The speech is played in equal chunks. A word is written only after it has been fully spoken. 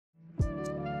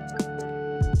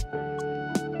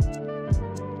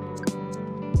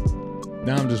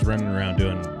Now I'm just running around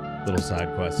doing little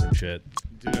side quests and shit.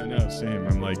 Dude, I know, same.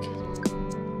 I'm like,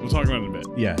 we'll talk about it in a bit.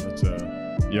 Yeah. Let's,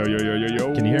 yo.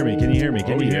 Can you hear me? Can you hear me?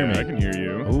 Can you hear me? I can hear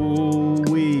you.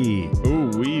 Ooh-wee.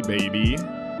 Ooh-wee, baby.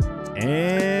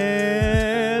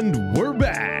 And we're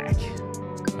back.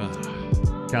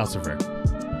 Calcifer.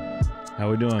 How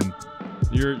we doing?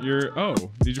 Did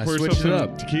you pour yourself switched it some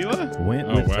up. tequila? Went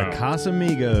with the wow.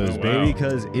 Casamigos, Oh, baby, wow.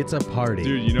 because it's a party.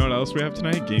 Dude, you know what else we have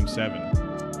tonight? Game 7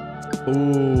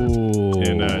 Ooh.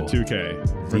 in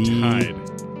 2K. We're tied.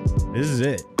 This is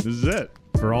it. This is it.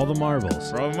 For all the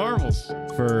marbles. For all the marbles.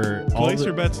 For all Place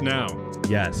your bets now.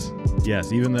 Yes.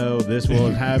 Yes, even though this will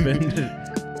have happened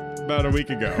About a week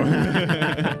ago.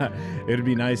 it'd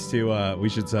be nice to, we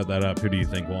should set that up. Who do you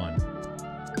think won?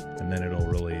 And then it'll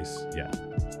release. Yeah.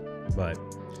 But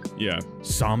yeah.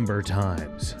 somber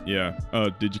times. Yeah.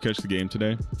 Did you catch the game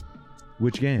today?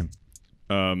 Which game?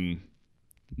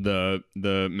 The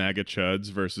MAGA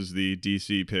Chuds versus the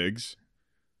DC Pigs.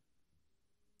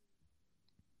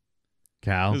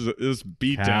 Cal? This is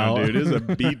beat Cal. down, dude. It is a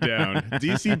beat down.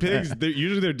 DC Pigs,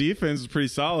 usually their defense is pretty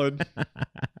solid.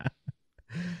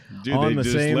 Dude, On they the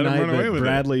just same let them night run away that with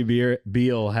Bradley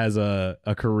Beal has a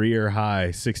career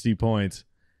high 60 points.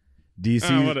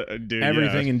 DC,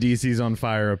 everything in DC's on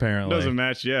fire, apparently. Doesn't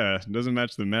match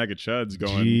the MAGA Chuds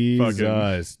going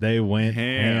Jesus, fucking they went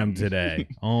ham. ham today.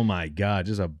 Oh my God,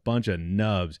 just a bunch of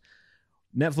nubs.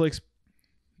 Netflix,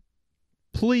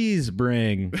 please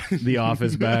bring The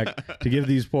Office back to give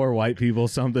these poor white people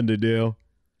something to do.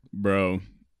 Bro.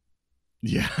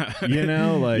 Yeah. You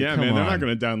know, like, yeah, come man, they're on. not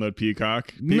going to download Peacock.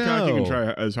 Peacock, No. you can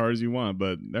try as hard as you want,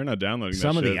 but they're not downloading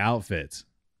Some that of shit. the outfits.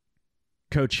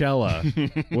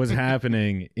 Coachella was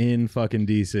happening in fucking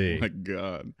DC. My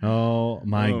God. Oh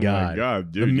my God. My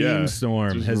God, dude. The meme yeah.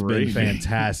 storm Just has raving. been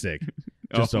fantastic.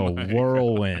 Just Oh a my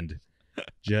whirlwind.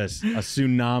 Just a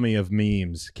tsunami of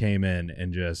memes came in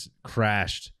and just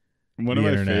crashed. One of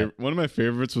my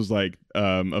favorites was like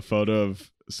a photo of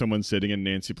someone sitting in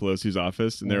Nancy Pelosi's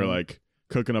office, and they were like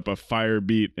cooking up a fire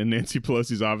beat in Nancy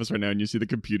Pelosi's office right now, and you see the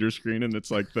computer screen, and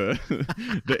it's like the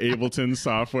the Ableton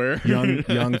software. Young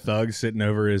Thug sitting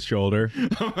over his shoulder.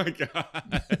 Oh my God,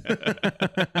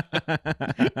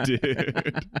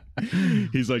 dude!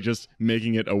 He's like just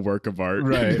making it a work of art.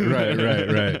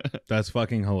 Right. That's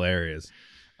fucking hilarious.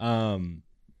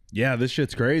 Yeah, this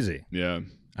shit's crazy. Yeah.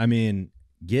 I mean,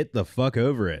 get the fuck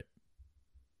over it.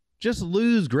 Just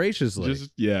lose graciously.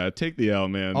 Take the L,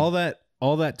 man. All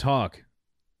that talk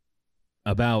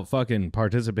about fucking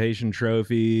participation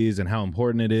trophies and how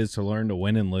important it is to learn to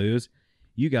win and lose.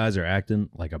 You guys are acting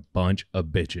like a bunch of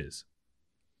bitches.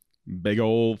 Big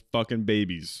old fucking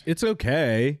babies. It's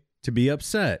okay to be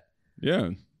upset.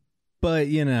 Yeah. But,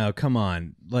 you know, come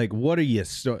on. Like, what are you...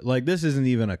 like, this isn't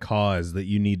even a cause that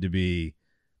you need to be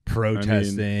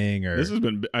protesting or...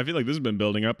 I feel like this has been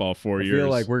building up all 4 years. I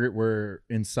feel like we're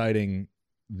inciting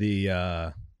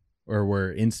the... or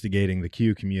we're instigating the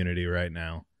Q community right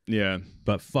now. Yeah.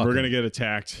 But fuck, we're going to get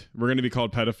attacked. We're going to be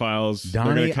called pedophiles. Donnie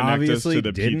They're going to connect us obviously to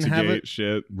the didn't have Pizzagate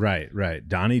shit. Right.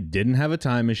 Donnie didn't have a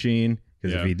time machine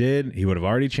because if he did, he would have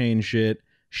already changed shit.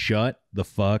 Shut the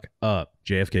fuck up.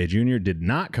 JFK Jr. did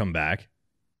not come back.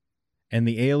 And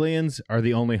the aliens are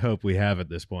the only hope we have at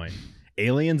this point.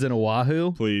 Aliens in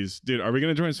Oahu? Please. Dude, are we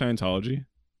going to join Scientology?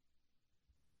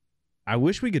 I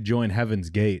wish we could join Heaven's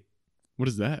Gate. What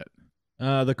is that?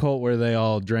 The cult where they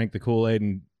all drank the Kool-Aid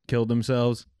and killed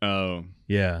themselves. Oh.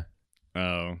 Yeah.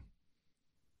 Oh.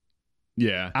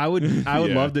 Yeah. I would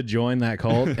love to join that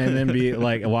cult and then be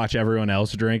like, watch everyone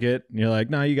else drink it. And you're like,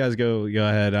 no, you guys go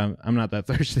ahead. I'm not that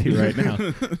thirsty right now.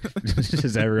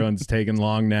 Just everyone's taking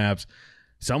long naps.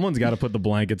 Someone's got to put the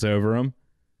blankets over them,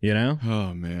 you know?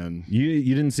 Oh, man. You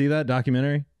didn't see that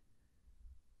documentary?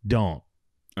 Don't.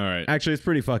 All right. Actually, it's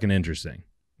pretty fucking interesting.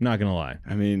 Not going to lie.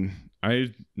 I mean,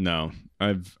 I've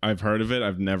heard of it.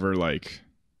 I've never like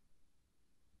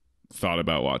thought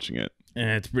about watching it.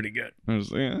 It's pretty good. I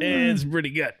was like, It's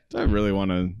pretty good. I really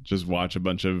want to just watch a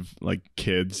bunch of like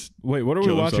kids. Wait, what are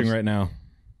we watching right now?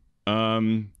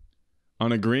 On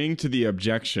agreeing to the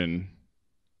objection.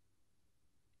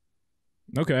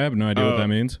 Okay, I have no idea what that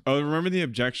means. Oh, remember the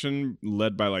objection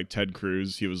led by like Ted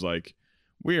Cruz? He was like,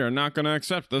 "We are not going to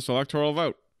accept this electoral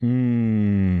vote."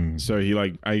 So he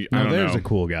like I don't know. There's a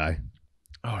cool guy.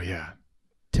 Oh yeah,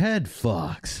 Ted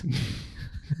fucks.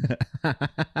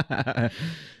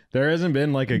 There hasn't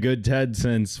been like a good Ted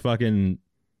since fucking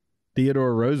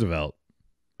Theodore Roosevelt.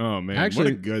 Oh man,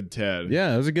 Actually, what a good Ted.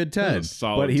 Yeah, it was a good Ted. Was a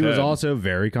solid but he was Ted. also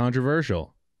very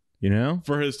controversial. You know?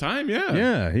 For his time, yeah.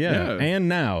 Yeah. And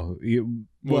now.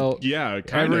 Well, yeah,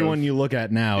 kind everyone of. you look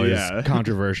at now is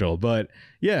controversial. But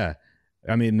yeah,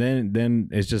 I mean, then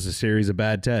it's just a series of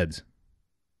bad Teds.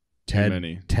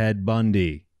 Ted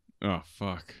Bundy. Oh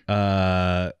fuck.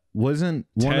 Wasn't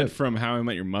Ted from How I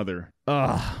Met Your Mother.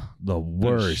 Ugh, the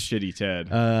worst. Shitty Ted.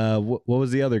 What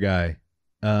was the other guy?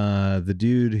 The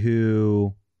dude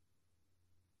who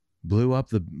blew up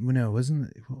the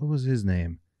what was his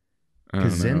name?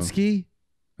 Kaczynski?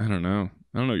 I don't know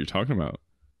what you're talking about.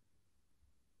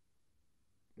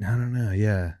 I don't know.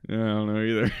 Yeah, I don't know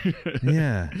either.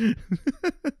 Yeah.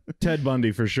 Ted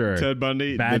Bundy for sure. Ted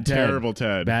Bundy. Bad Ted. Terrible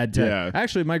Ted. Bad Ted. Yeah.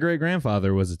 Actually, my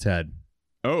great-grandfather was a Ted.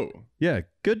 Oh. Yeah.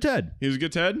 Good Ted. He was a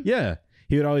good Ted? Yeah.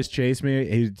 He would always chase me.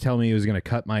 He'd tell me he was going to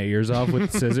cut my ears off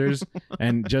with scissors,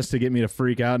 and just to get me to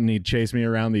freak out, and he'd chase me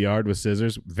around the yard with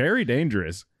scissors. Very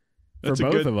dangerous for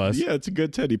both of us. Yeah, it's a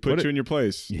good Ted. He put you in your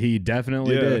place. He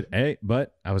definitely did. Hey,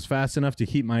 but I was fast enough to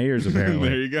keep my ears, apparently.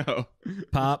 There you go.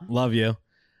 Pop, love you.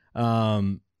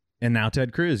 And now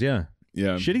Ted Cruz, yeah.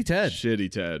 Yeah. Shitty Ted.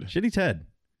 Shitty Ted.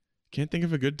 Can't think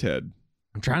of a good Ted.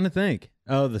 I'm trying to think.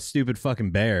 Oh, the stupid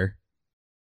fucking bear.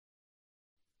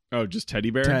 Oh, just Teddy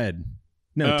Bear? Ted.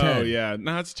 No, Ted. Oh, yeah.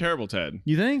 No, that's a terrible Ted.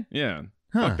 You think? Yeah.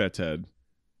 Huh. Fuck that Ted.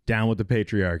 Down with the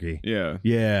patriarchy. Yeah.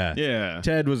 Yeah. Yeah.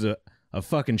 Ted was a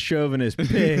fucking chauvinist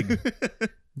pig.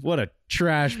 What a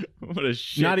trash. What a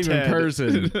shit Not even Ted.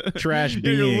 person. Trash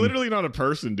being. You're literally not a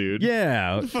person, dude.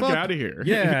 Yeah. Get the fuck out of here.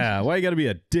 Yeah. Why you got to be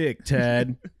a dick,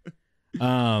 Ted?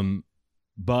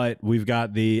 But we've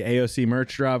got the AOC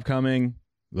merch drop coming.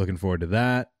 Looking forward to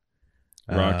that.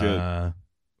 Rocket.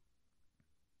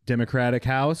 Democratic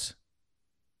House.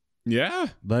 Yeah.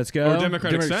 Let's go. Or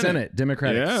Democratic Senate.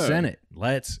 Democratic Senate.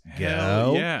 Let's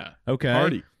Hell go. Yeah. Okay.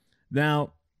 Party.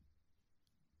 Now,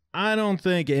 I don't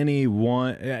think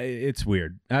anyone. It's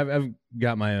weird. I've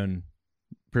got my own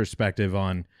perspective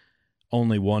on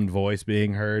only one voice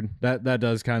being heard. That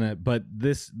does kind of. But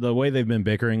the way they've been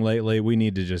bickering lately, we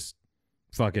need to just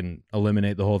fucking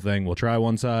eliminate the whole thing. We'll try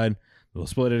one side. We'll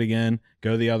split it again.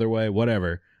 Go the other way.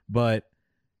 Whatever. But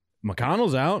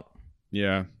McConnell's out.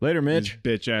 Yeah. Later, Mitch. His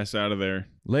bitch ass out of there.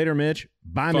 Later, Mitch.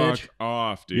 Bye, Fuck Mitch.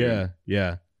 off, dude. Yeah.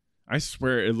 Yeah. I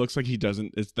swear it looks like he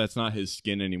doesn't. That's not his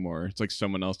skin anymore. It's like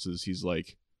someone else's. He's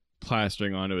like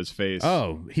plastering onto his face.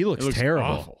 Oh, he looks terrible.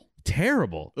 Awful.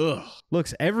 Terrible. Ugh.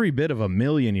 Looks every bit of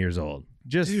 1,000,000 years old.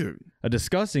 Just a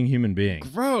disgusting human being.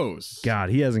 Gross. God,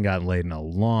 he hasn't gotten laid in a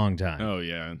long time. Oh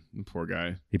yeah, poor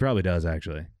guy. He probably does,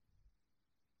 actually.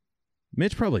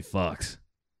 Mitch probably fucks.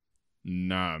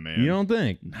 Nah, man. You don't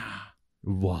think? Nah.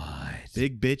 What?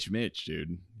 Big bitch Mitch,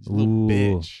 dude. He's a little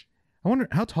bitch. I wonder,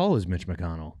 how tall is Mitch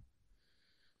McConnell?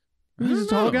 Is he a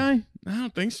tall guy? I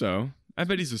don't think so. I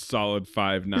bet he's a solid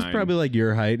 5'9". He's probably like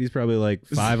your height. He's probably like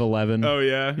 5'11". Oh,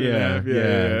 yeah?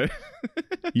 Yeah.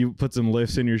 You put some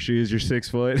lifts in your shoes, you're 6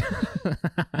 foot.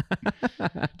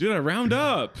 Dude, I round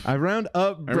up. I round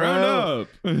up, bro.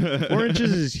 4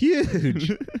 inches is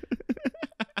huge.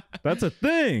 That's a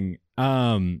thing. No,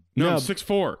 I'm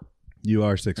 6'4". You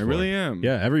are 6'4". I really am.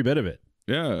 Yeah, every bit of it.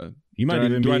 Yeah. You might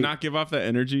even do I not give off that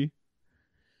energy?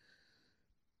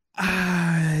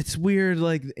 It's weird,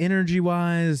 like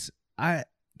energy-wise. I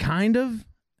kind of.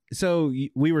 So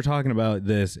we were talking about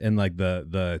this and like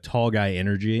the tall guy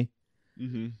energy.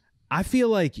 Mm-hmm. I feel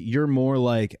like you're more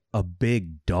like a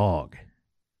big dog.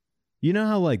 You know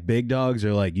how like big dogs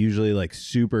are like usually like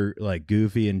super like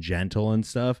goofy and gentle and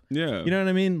stuff? Yeah. You know what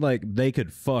I mean? Like they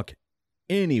could fuck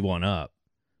anyone up.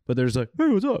 But there's like, hey,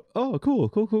 what's up? Oh,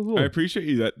 cool. I appreciate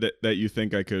you that you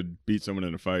think I could beat someone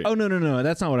in a fight. Oh, no.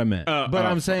 That's not what I meant. But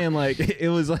I'm saying like, it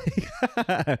was like,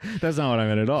 that's not what I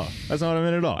meant at all.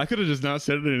 I could have just not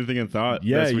said anything and thought.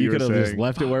 Yeah, that's what you could have just saying.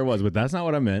 left it where it was. But that's not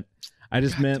what I meant. I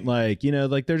just meant like, you know,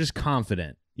 like they're just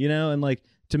confident, you know? And like,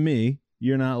 to me,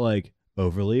 you're not like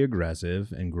overly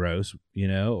aggressive and gross, you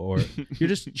know? Or you're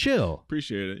just chill.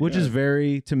 Appreciate it. Which is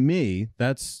very, to me,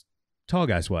 that's tall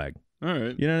guy swag. All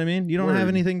right. You know what I mean? You don't have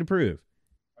anything to prove.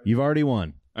 You've already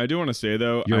won. I do want to say,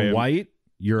 though, you're white,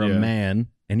 you're a man,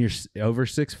 and you're over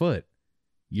 6 foot.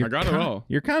 I got it all.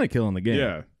 You're kind of killing the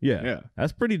game. Yeah.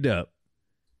 That's pretty dope.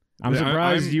 I'm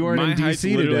surprised you weren't in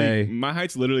DC today. My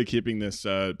height's literally keeping this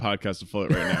podcast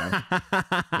afloat right now.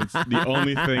 It's the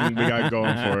only thing we got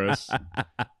going for us.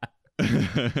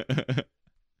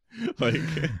 Like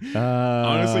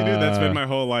honestly, dude, that's been my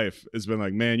whole life. It's been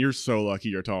like, man, you're so lucky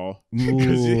you're tall.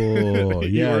 Ooh,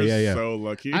 yeah. So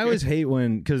lucky. I always hate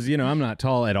when, because you know I'm not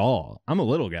tall at all. I'm a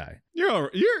little guy.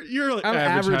 You're like I'm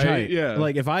average height. Yeah.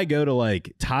 Like if I go to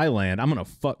like Thailand, I'm gonna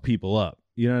fuck people up.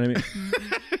 You know what I mean?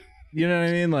 You know what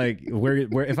I mean? Like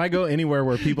where if I go anywhere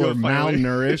where people are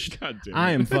malnourished,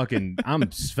 I'm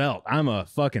svelte. I'm a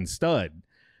fucking stud.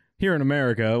 Here in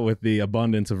America with the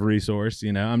abundance of resource,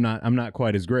 you know, I'm not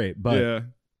quite as great, but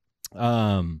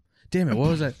Damn it, what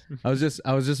was that? I was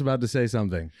just about to say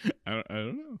something. I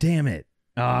don't know. Damn it.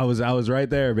 Oh, I was right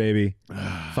there, baby.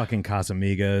 Fucking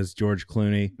Casamigos, George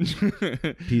Clooney.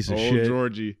 Piece of shit.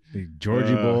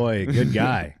 Georgie boy. Good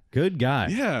guy. Good guy.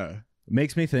 Yeah.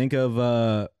 Makes me think of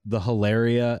the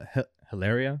Hilaria.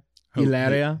 Hilaria?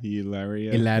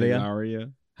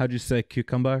 How'd you say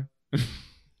cucumber?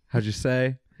 How'd you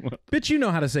say? What? Bitch, you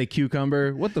know how to say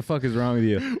cucumber. What the fuck is wrong with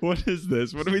you? What is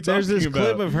this? What are we talking about? There's this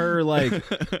clip of her like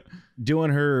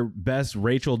doing her best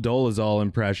Rachel Dolezal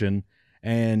impression,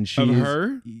 and she's of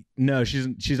her. No,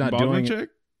 she's not doing chick? it.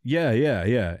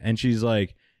 Yeah. And she's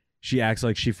like, she acts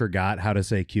like she forgot how to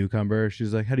say cucumber.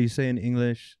 She's like, how do you say in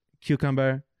English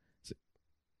cucumber?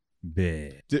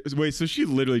 Wait, so she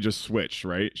literally just switched,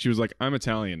 right? She was like, I'm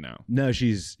Italian now. No,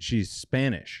 she's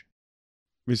Spanish.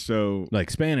 So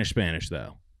like Spanish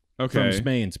though. Okay. From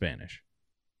Spain, Spanish.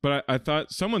 But I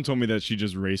thought someone told me that she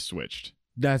just race switched.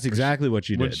 That's exactly what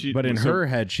she did. But in her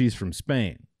head, she's from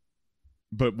Spain.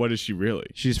 But what is she really?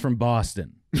 She's from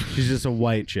Boston. She's just a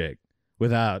white chick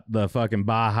without the fucking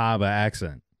Bahaba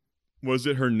accent. Was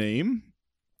it her name?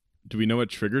 Do we know what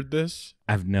triggered this?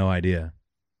 I have no idea.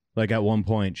 Like at one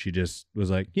point, she just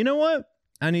was like, you know what?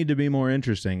 I need to be more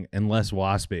interesting and less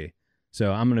waspy.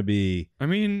 So I'm going to be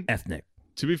ethnic.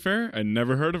 To be fair, I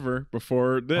never heard of her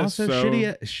before this. Also,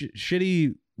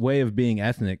 shitty way of being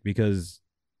ethnic because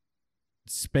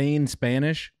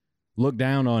Spanish look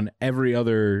down on every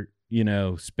other,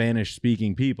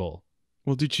 Spanish-speaking people.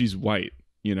 Well, dude, she's white,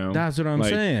 That's what I'm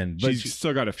saying. But she's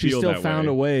still got to feel that way. She still found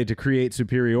a way to create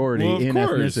superiority in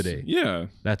ethnicity. Yeah.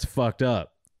 That's fucked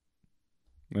up.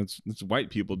 That's white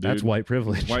people, dude. That's white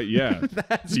privilege. White, yeah.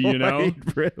 That's white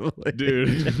privilege.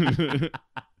 Dude.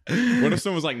 What if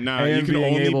someone's like, nah, you can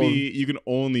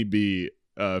only be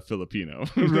Filipino.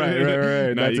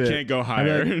 Right. No, you can't go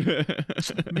higher.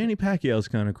 Manny Pacquiao's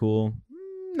kind of cool.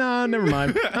 Nah, never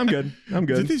mind. I'm good.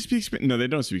 Do they speak Spanish? No, they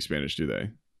don't speak Spanish, do they?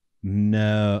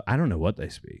 No, I don't know what they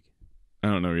speak. I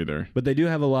don't know either. But they do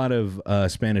have a lot of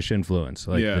Spanish influence,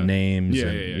 like the names.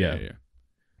 Yeah.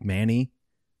 Manny.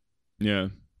 Yeah.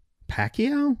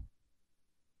 Pacquiao?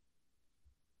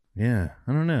 Yeah,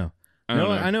 I don't know.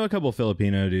 I know a couple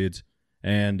Filipino dudes,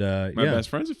 and my best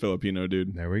friend's a Filipino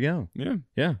dude. There we go.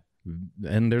 Yeah,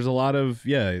 and there's a lot of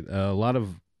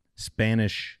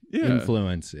Spanish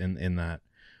influence in that,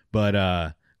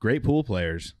 but great pool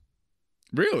players.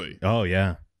 Really? Oh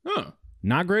yeah. Huh.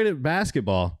 Not great at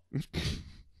basketball.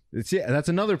 That's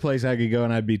another place I could go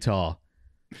and I'd be tall.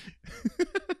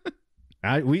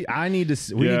 We need to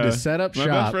set up shop.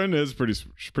 My best friend is pretty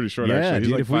short, actually. He's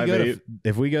dude, like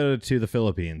if we go to the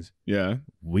Philippines,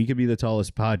 we could be the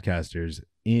tallest podcasters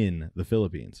in the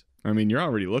Philippines. I mean, you're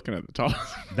already looking at the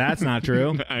tallest. That's not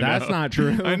true. That's not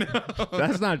true. I know.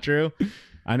 That's not true.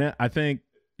 I know. I can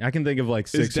think of like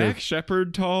 6'. Is Dak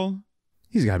Shepard tall?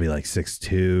 He's got to be like 6'2"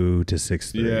 to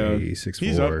 6'3", 6'4".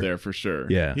 He's up there for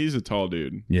sure. Yeah. He's a tall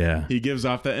dude. Yeah. He gives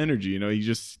off that energy, he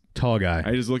just... Tall guy.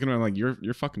 I just looking at him like,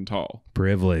 you're fucking tall.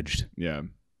 Privileged. Yeah.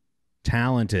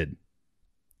 Talented.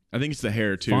 I think it's the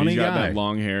hair, too. Funny He's got guy. that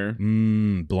long hair.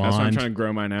 Blonde. That's why I'm trying to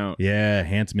grow mine out. Yeah,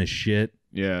 handsome as shit.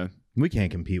 Yeah. We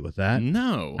can't compete with that.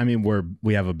 No. I mean,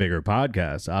 we have a bigger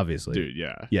podcast, obviously. Dude,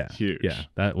 yeah. Yeah. Huge.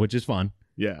 Yeah. Which is fun.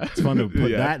 Yeah. It's fun to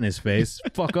put that in his face.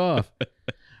 Fuck off.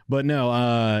 But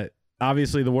no,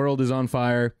 obviously the world is on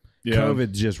fire. Yeah.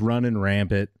 COVID's just running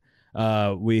rampant.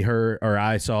 We heard, or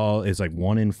I saw, it's like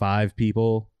 1 in 5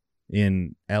 people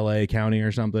in LA County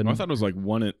or something. I thought it was like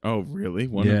 1 in, oh really?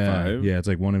 1 in 5? Yeah, it's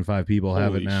like 1 in 5 people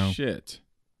have it now. Holy shit.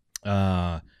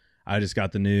 I just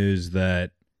got the news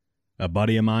that a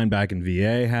buddy of mine back in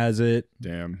VA has it.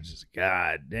 Damn. It's just,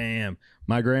 God damn.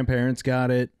 My grandparents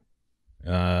got it.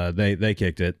 They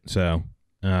kicked it. So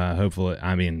hopefully,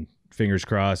 I mean, fingers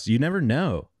crossed. You never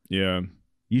know. Yeah.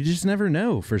 You just never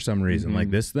know for some reason. Mm-hmm.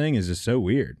 Like, this thing is just so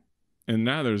weird. And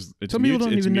now it's some people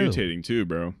don't even mutating too,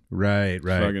 bro. Right.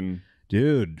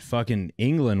 Dude, fucking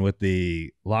England with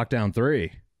the lockdown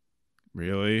 3.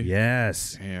 Really?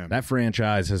 Yes. Damn. That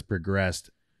franchise has progressed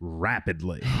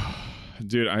rapidly.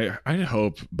 Dude, I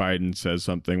hope Biden says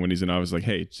something when he's in office like,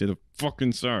 hey, to the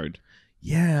fucking side.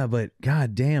 Yeah, but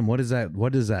god damn, what does that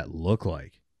look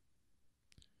like?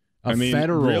 Like a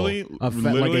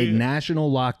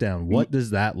national lockdown. What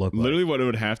does that look like? Literally what it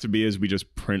would have to be is we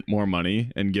just print more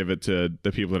money and give it to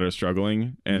the people that are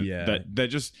struggling. And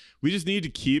we just need to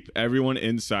keep everyone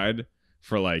inside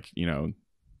for 2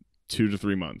 to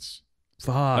 3 months.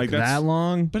 Fuck, like that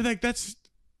long? But that's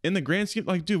in the grand scheme.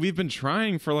 Like, dude, we've been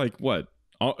trying for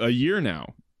a year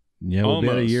now. Yeah, we'll be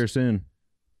at a year soon.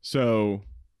 So,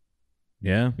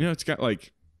 yeah, it's got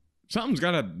something's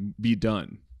got to be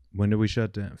done. When did we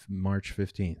shut down? March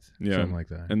 15th. Yeah. Something like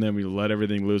that. And then we let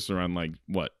everything loose around like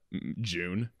what,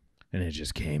 June? And it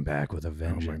just came back with a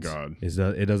vengeance. Oh my God.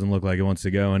 It doesn't look like it wants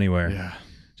to go anywhere. Yeah.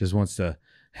 Just wants to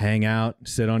hang out,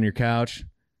 sit on your couch,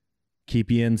 keep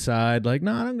you inside. Like,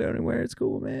 no, I don't go anywhere. It's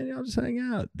cool, man. Y'all just hang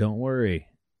out. Don't worry.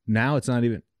 Now it's not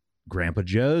even Grandpa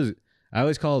Joe's. I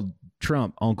always called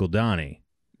Trump Uncle Donnie.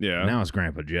 Yeah. Now it's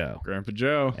Grandpa Joe. Grandpa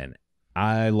Joe. And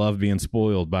I love being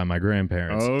spoiled by my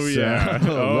grandparents. Oh, So, yeah.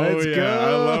 let's go.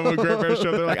 I love when grandparents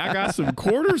show. They're like, I got some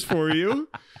quarters for you.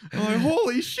 I'm like,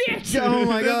 holy shit. Oh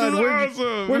my God.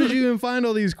 Awesome. Where did you even find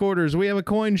all these quarters? We have a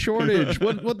coin shortage.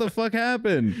 What the fuck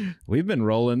happened? We've been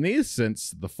rolling these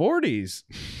since the 40s.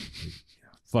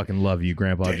 Fucking love you,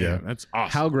 Grandpa Joe. That's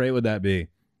awesome. How great would that be?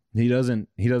 He doesn't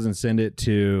send it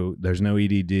to, there's no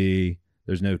EDD,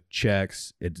 there's no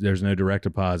checks, there's no direct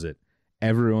deposit.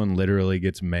 Everyone literally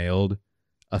gets mailed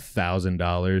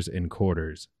 $1,000 in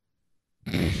quarters.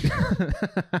 It's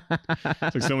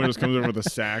like someone just comes over with a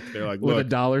sack. They're like, look, with a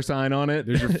dollar sign on it.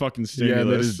 There's your fucking stimulus.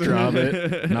 Yeah, they just drop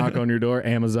it, knock on your door.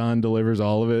 Amazon delivers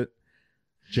all of it.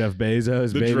 Jeff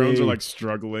Bezos, the baby. drones are like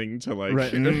struggling to like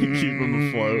right. keep them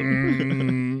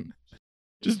afloat.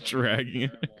 Just dragging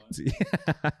it.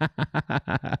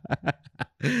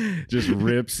 Just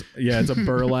rips. Yeah, it's a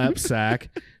burlap sack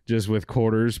just with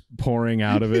quarters pouring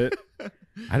out of it.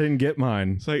 I didn't get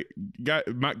mine. It's like,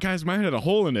 guys, mine had a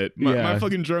hole in it. My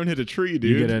fucking drone hit a tree,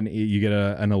 dude. You get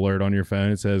an alert on your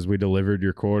phone. It says, we delivered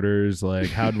your quarters. Like,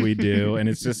 how'd we do? And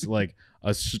it's just like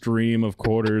a stream of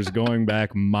quarters going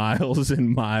back miles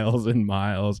and miles and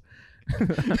miles.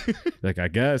 Like, I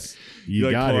guess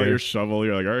you got pull here. out your shovel.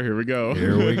 You're like, all right, here we go.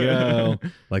 Here we go.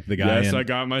 Like the guy. Yes, I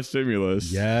got my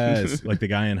stimulus. Yes, like the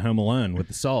guy in Home Alone with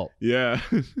the salt. Yeah.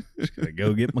 Just gotta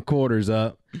go get my quarters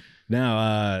up.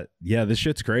 Now, yeah, this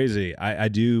shit's crazy. I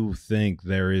do think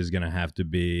there is gonna have to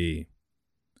be,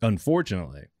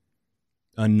 unfortunately,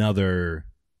 another.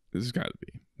 There's got to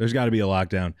be. There's got to be a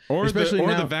lockdown, or especially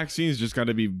the vaccines just got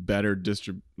to be better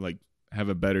have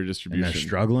a better distribution. And they're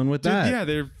struggling with that. Dude, yeah,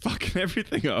 they're fucking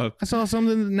everything up. I saw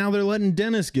something that now they're letting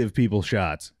dentists give people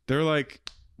shots. They're like,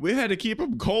 we had to keep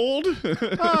them cold. Oh,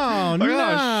 like,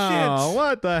 no. Oh, shit.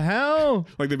 What the hell?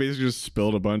 Like they basically just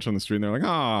spilled a bunch on the street and they're like,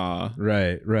 ah.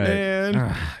 Right. Man.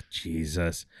 Ah,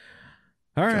 Jesus.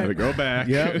 All right. Gotta go back.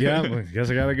 Yeah. Guess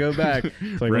I gotta go back.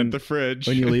 It's like rent the fridge.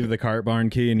 When you leave the cart barn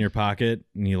key in your pocket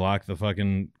and you lock the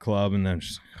fucking club and then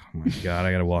just, oh my God,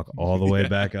 I gotta walk all the way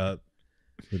back up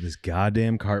with this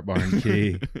goddamn cart barn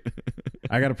key.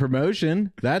 I got a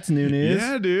promotion. That's new news.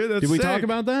 Yeah, dude. That's Did we sick. talk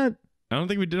about that? I don't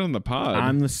think we did on the pod.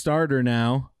 I'm the starter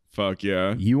now. Fuck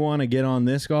yeah. You want to get on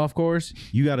this golf course?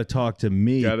 You got to talk to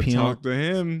me. Got to talk to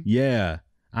him. Yeah.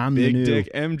 I'm Big the new dick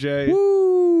MJ.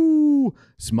 Woo!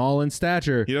 Small in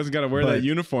stature. He doesn't got to wear that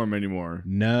uniform anymore.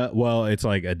 No, well, it's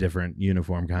like a different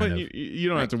uniform kind of. You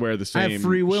don't have to wear the same I have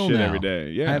free will shit now. every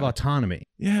day. Yeah. I have autonomy.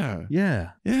 Yeah.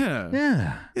 Yeah. Yeah.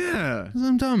 Yeah. Yeah. That's what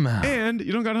I'm talking about. And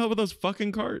you don't got to help with those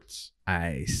fucking carts.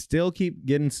 I still keep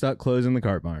getting stuck closing the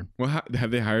cart barn. Well,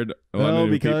 have they hired a lot of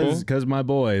new people? Because my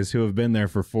boys who have been there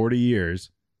for 40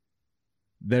 years,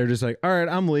 they're just like, all right,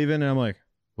 I'm leaving. And I'm like,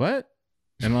 what?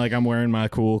 And like, I'm wearing my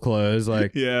cool clothes.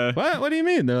 Like, yeah. What do you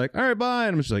mean? They're like, all right, bye.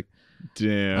 And I'm just like,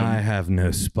 damn. I have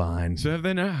no spine. So have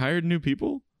they not hired new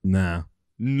people? No.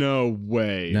 No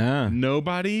way. Nah.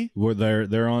 Nobody?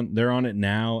 They're on it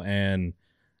now, and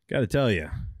gotta tell you,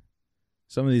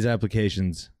 some of these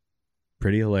applications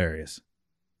pretty hilarious.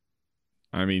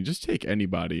 I mean, just take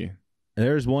anybody.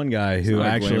 There's one guy who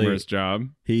actually glamorous job.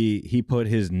 He put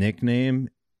his nickname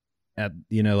at,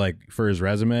 like for his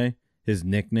resume, his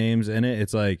nicknames in it.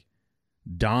 It's like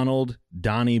Donald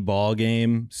Donnie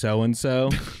Ballgame so and so,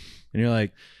 and you're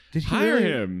like, did you hire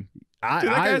really? him?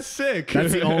 Dude, that guy's sick.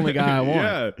 That's the only guy I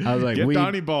want. Yeah. I was like, get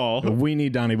Donnie Ball. We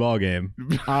need Donnie Ballgame,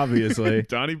 obviously.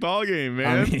 Donnie Ballgame,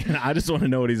 man. I mean, I just want to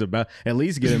know what he's about. At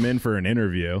least get him in for an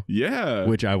interview. Yeah.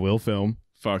 Which I will film.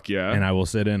 Fuck yeah. And I will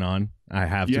sit in on. I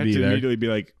have you to have be to there. immediately be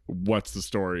like, what's the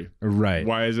story? Right.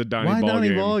 Why is it Donnie Why Ballgame? Donnie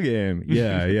Ballgame?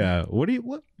 Yeah, yeah.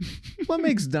 What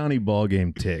makes Donnie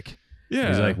Ballgame tick? Yeah.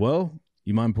 He's like, well,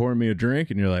 you mind pouring me a drink?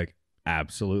 And you're like,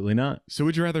 absolutely not. So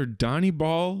would you rather Donnie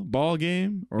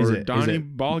Ballgame or Donnie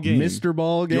Ballgame? Mr.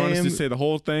 Ballgame? You want us to say the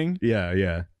whole thing? Yeah,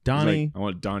 yeah. Donnie. Like, I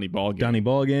want Donnie Ballgame. Donnie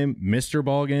Ballgame. Mr.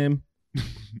 Ballgame.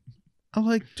 I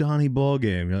like Donnie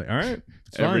Ballgame. You're like, all right.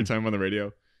 Every time on the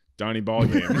radio, Donnie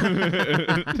Ballgame.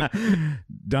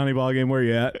 Donnie Ballgame, where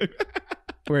you at?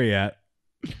 Where you at?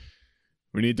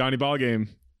 We need Donnie Ballgame.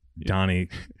 Donnie.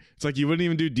 It's like you wouldn't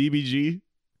even do DBG.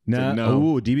 No. Like, no.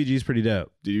 Ooh, DBG's pretty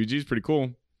dope. DBG's pretty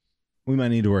cool. We might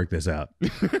need to work this out.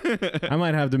 I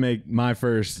might have to make my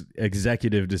first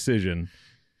executive decision.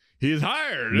 He's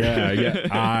hired. Yeah.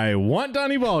 I want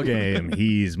Donnie Ballgame.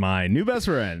 He's my new best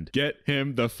friend. Get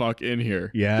him the fuck in here.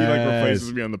 Yeah. He like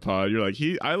replaces me on the pod. You're like,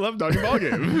 I love Donnie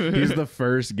Ballgame. He's the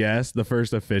first guest, the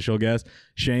first official guest.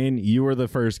 Shane, you were the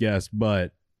first guest,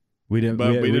 but we didn't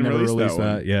never release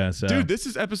that. Yeah. So. Dude, this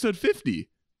is episode 50.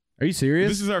 Are you serious?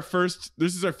 This is our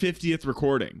 50th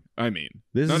recording. I mean,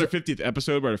 not our 50th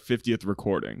episode, but our 50th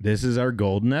recording. This is our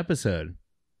golden episode.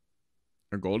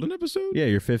 Our golden episode? Yeah,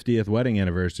 your 50th wedding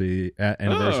anniversary.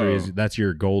 Is that's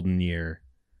your golden year.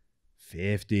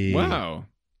 50. Wow.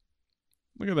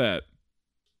 Look at that.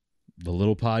 The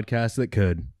little podcast that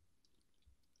could.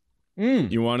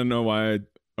 You want to know why?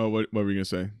 What were you gonna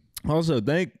say? Also,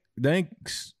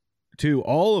 thanks to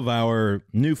all of our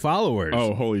new followers.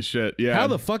 Oh, holy shit! Yeah. How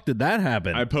the fuck did that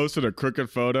happen? I posted a crooked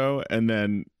photo and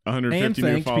then 150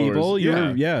 and new followers. People.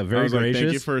 Yeah, very gracious. Like,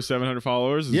 thank you for 700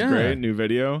 followers. This is great. New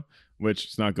video. Which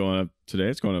it's not going up today.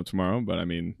 It's going up tomorrow. But I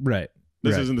mean,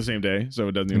 this isn't the same day, so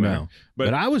it doesn't even matter.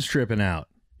 But I was tripping out.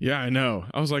 Yeah, I know.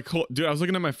 I was like, dude, I was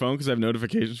looking at my phone because I have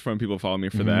notifications from people following me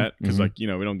for that. Because like, we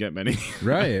don't get many.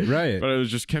 Right. But it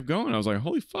just kept going. I was like,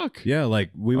 holy fuck. Yeah, like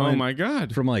we went. Oh my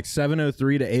god. From like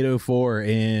 7:03 to 8:04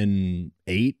 in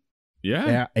 8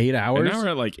 hours. And now we're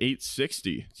at like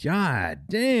 8:60. God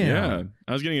damn. Yeah.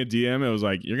 I was getting a DM. It was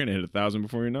like, you're gonna hit 1,000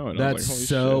 before you know it. That's like,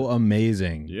 so shit.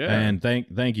 Amazing. Yeah. And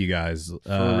thank you guys.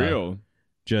 For real.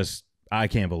 Just I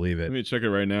can't believe it. Let me check it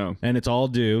right now. And it's all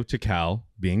due to Cal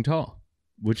being tall,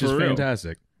 which is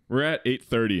fantastic. We're at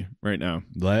 8:30 right now.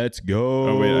 Let's go.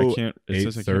 Oh wait, I can't.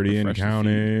 8:30 and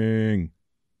counting.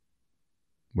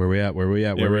 Where we at? Where we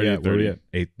at?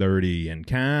 8:30 and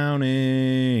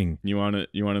counting. You want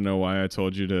to know why I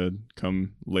told you to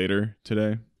come later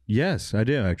today? Yes, I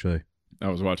do actually. I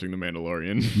was watching The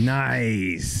Mandalorian.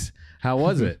 Nice. How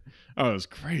was it? Oh, it was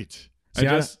great. See,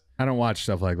 I don't watch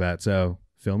stuff like that, so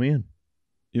fill me in.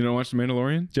 You don't watch The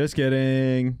Mandalorian? Just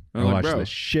kidding. I watched the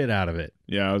shit out of it.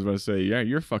 Yeah, I was about to say, yeah,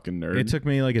 you're a fucking nerd. It took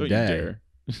me like a day.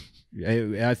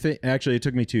 I think actually it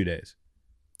took me 2 days.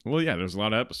 Well, yeah, there's a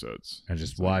lot of episodes. I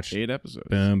just watched 8 episodes.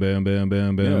 Boom, boom, boom,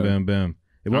 boom, boom, boom, boom.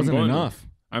 It wasn't enough.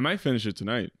 I might finish it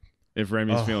tonight if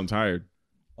Remy's feeling tired.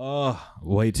 Oh,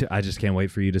 I just can't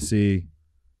wait for you to see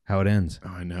how it ends. Oh,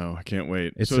 I know. I can't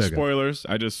wait. It's so spoilers.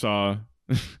 Good. I just saw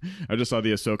the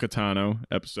Ahsoka Tano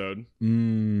episode.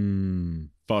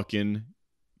 Fucking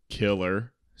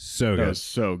killer. So good. That was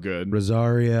so good.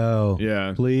 Rosario.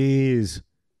 Yeah. Please.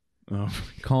 Oh,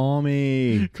 call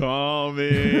me. Call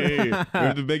me.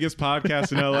 We're the biggest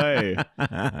podcast in LA.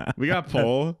 We got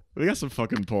pull. We got some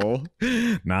fucking pull.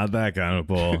 Not that kind of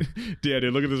pull. Yeah,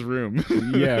 dude, look at this room.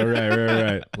 Yeah,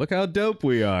 right. Look how dope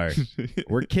we are.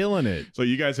 We're killing it. So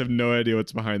you guys have no idea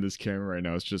what's behind this camera right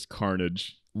now. It's just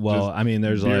carnage. Well, just I mean,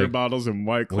 there's beer bottles and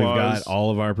White Claws. We've got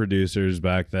all of our producers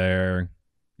back there.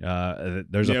 We got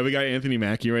Anthony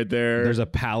Mackie right there. There's a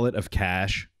pallet of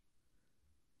cash.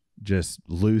 Just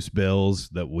loose bills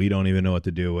that we don't even know what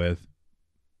to do with.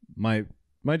 Might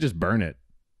just burn it.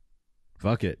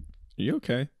 Fuck it. Are you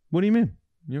okay? What do you mean?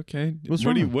 You okay? What's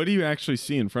wrong? What do you actually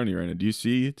see in front of you right now? Do you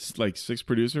see like 6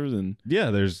 producers and?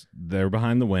 Yeah, they're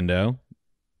behind the window.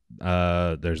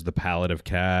 There's the pallet of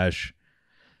cash,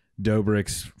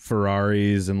 Dobrik's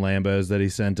Ferraris and Lambos that he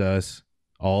sent us.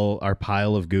 All our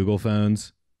pile of Google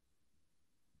phones.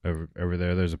 Over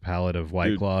there's a pallet of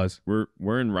White Claws. We're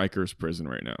in Rikers prison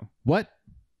right now. What?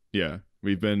 Yeah,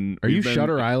 we've been. Are you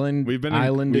Shutter Island? We've been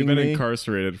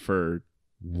incarcerated for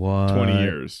 20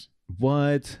 years.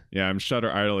 What? Yeah, I'm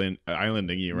Shutter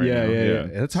Islanding you right now. Yeah.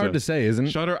 That's hard to say, isn't it?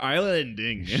 Shutter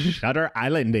Islanding. Shutter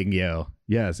Islanding you.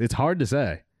 Yes, it's hard to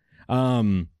say.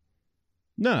 No,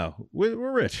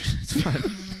 we're rich. It's fine.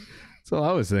 That's all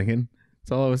I was thinking.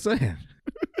 That's all I was saying.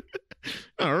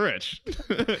 Oh, rich.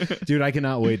 Dude, I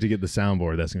cannot wait to get the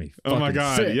soundboard. That's gonna be fucking oh my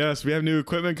god, sick. Yes, we have new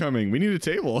equipment coming. We need a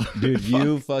table. Dude,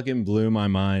 you fucking blew my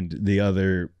mind the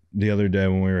other day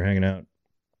when we were hanging out.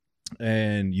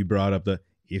 And you brought up the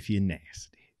if you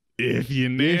nasty. If you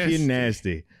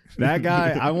nasty. That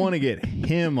guy, I want to get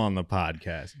him on the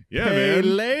podcast. Yeah, hey,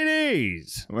 man.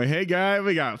 Ladies. I'm like, hey, guy,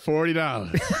 we got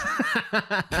 $40.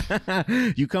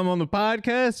 You come on the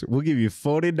podcast, we'll give you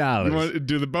 $40. You want to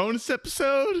do the bonus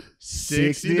episode?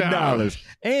 $60.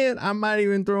 And I might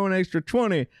even throw an extra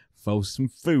 $20 for some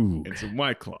food. And some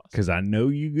White Claws. Because I know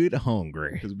you get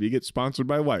hungry. Because we get sponsored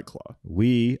by White Claw.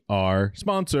 We are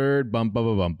sponsored. Bum,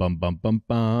 bum, bum, bum, bum, bum,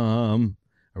 bum.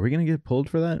 Are we going to get pulled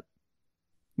for that?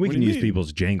 We can use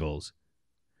people's jingles.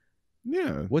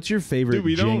 Yeah. What's your favorite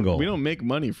jingle? We don't make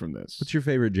money from this. What's your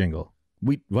favorite jingle?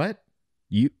 What?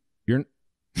 You're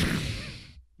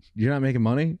not making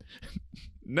money?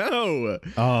 No.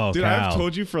 Oh, dude, cow. I've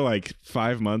told you for like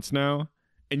 5 months now,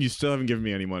 and you still haven't given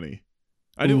me any money.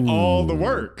 I do all the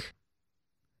work.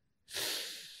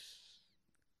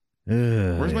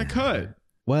 Where's my cut?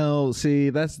 Well, see,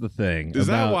 that's the thing. Is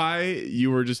that why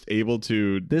you were just able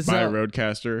to buy a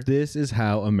Roadcaster? This is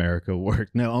how America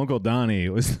worked. No, Uncle Donnie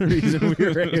was the reason we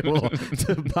were able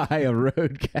to buy a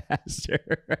Roadcaster.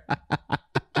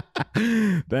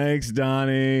 Thanks,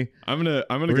 Donnie. We're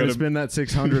gonna spend that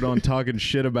 $600 on talking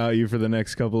shit about you for the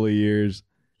next couple of years.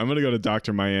 I'm gonna go to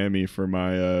Dr. Miami for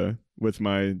my with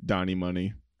my Donnie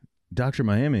money. Dr.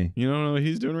 Miami. You don't know what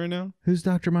he's doing right now? Who's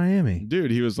Dr. Miami? Dude,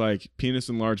 he was like penis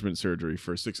enlargement surgery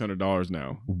for $600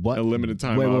 now. What? A limited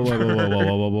time. What?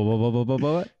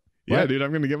 Yeah, dude,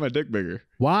 I'm gonna get my dick bigger.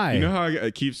 Why? You know how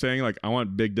I keep saying like I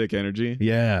want big dick energy?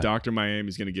 Yeah. Dr.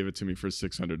 Miami's gonna give it to me for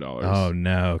 $600. Oh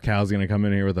no, Cal's gonna come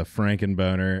in here with a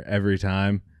Frankenboner every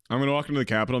time. I'm gonna walk into the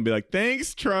Capitol and be like,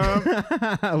 "Thanks, Trump,"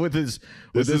 with his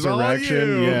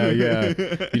erection. Yeah.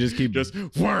 You just keep you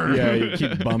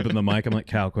keep bumping the mic. I'm like,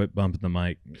 Cal, quit bumping the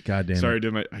mic. God damn it. Sorry,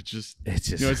 dude. It's just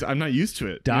I'm not used to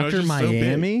it. Dr.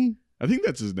 Miami. I think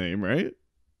that's his name, right?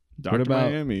 Dr.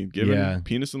 Miami, given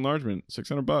penis enlargement,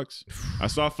 $600. I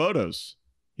saw photos.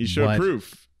 He showed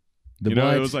proof. It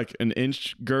was like an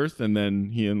inch girth, and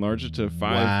then he enlarged it to 5.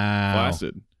 Wow.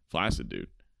 Flaccid, dude.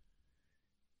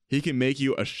 He can make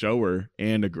you a shower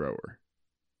and a grower.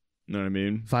 You know what I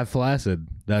mean? 5 flaccid.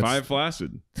 That's 5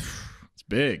 flaccid. It's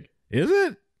big. Is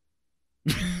it?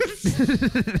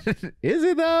 Is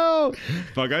it though?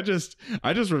 Fuck! I just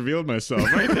revealed myself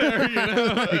right there. You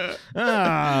know?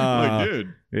 Like,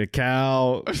 dude,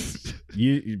 Cal,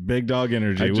 you big dog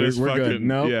energy. We're good.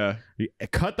 No, yeah,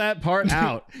 cut that part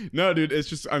out. No, dude, it's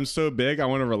just I'm so big. I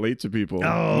want to relate to people.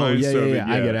 Oh, Mine's so big,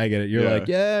 I get it. You're like,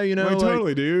 you know, like,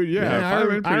 totally, dude.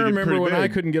 Yeah, I remember when I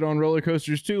couldn't get on roller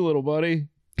coasters too, little buddy.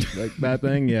 Like that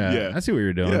thing. Yeah, I see what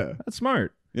you're doing. Yeah. That's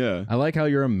smart. Yeah, I like how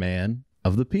you're a man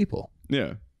of the people.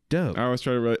 Yeah. Dope. I always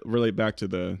try to relate back to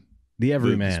the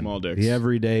everyman, the small dicks, the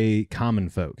everyday common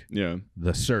folk. Yeah.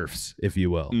 The serfs, if you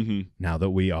will. Mm-hmm. Now that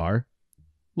we are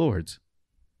lords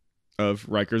of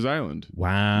Rikers Island.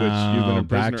 Wow. Which you've been a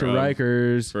prisoner back to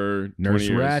Rikers for Nurse 20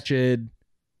 years. Ratched. Did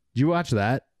you watch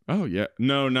that? Oh yeah.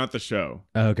 No, not the show.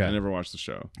 Okay. I never watched the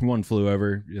show. One Flew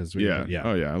Over. Yeah.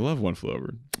 Oh yeah. I love One Flew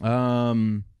Over.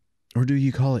 Or do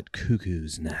you call it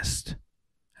Cuckoo's Nest?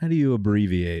 How do you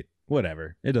abbreviate?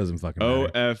 Whatever. It doesn't fucking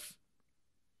matter.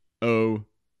 OFOTCN.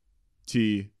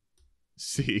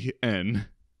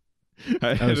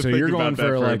 So you're going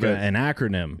for like an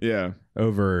acronym. Yeah.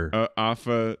 Over.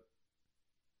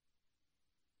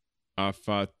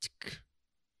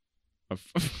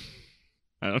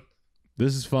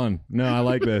 This is fun. No, I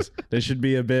like this. This should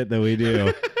be a bit that we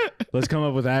do. Let's come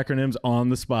up with acronyms on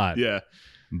the spot. Yeah.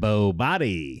 Bo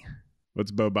Body.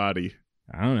 What's Bo Body?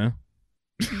 I don't know.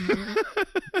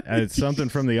 It's something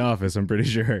from The Office, I'm pretty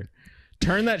sure.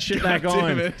 Turn that shit back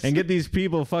on and get these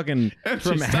people fucking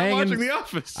from hanging. Watching The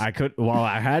Office. I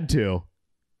had to.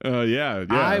 Yeah.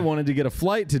 I wanted to get a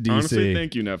flight to DC. Honestly,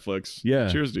 thank you, Netflix. Yeah.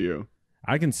 Cheers to you.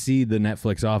 I can see the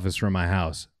Netflix office from my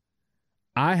house.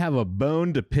 I have a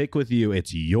bone to pick with you.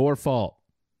 It's your fault.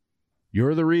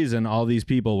 You're the reason all these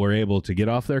people were able to get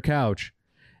off their couch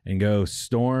and go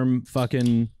storm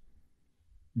fucking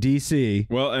DC.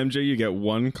 Well, MJ, you get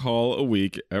 1 call a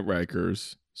week at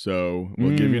Rikers. So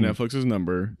we'll give you Netflix's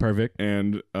number. Perfect.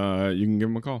 And you can give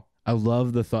them a call. I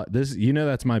love the thought.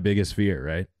 That's my biggest fear,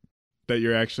 right? That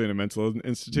you're actually in a mental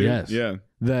institute? Yes. Yeah.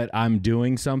 That I'm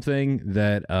doing something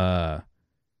that,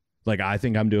 like I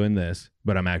think I'm doing this,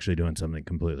 but I'm actually doing something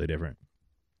completely different.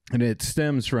 And it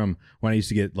stems from when I used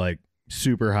to get like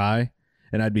super high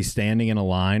and I'd be standing in a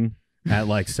line at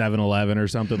like 7-Eleven or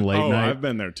something late night. I've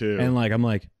been there too. And like, I'm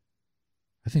like,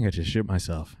 I think I just shit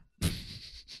myself.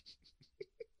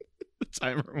 The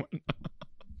timer went off.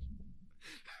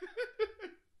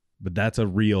 But that's a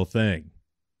real thing.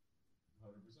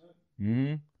 100%.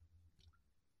 Mm-hmm.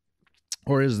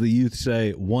 Or as the youth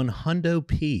say,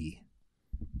 100p,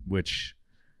 which,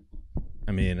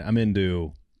 I mean, I'm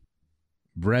into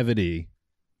brevity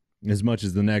as much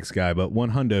as the next guy, but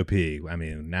 100p. I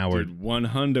mean, now we're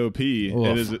 100p. Oof.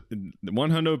 It is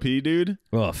 100p, dude.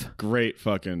 Oof. Great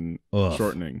fucking Oof.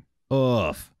 shortening.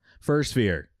 Oof. First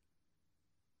fear.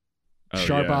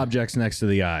 Sharp objects next to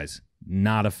the eyes.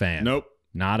 Not a fan. Nope.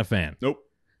 Not a fan. Nope.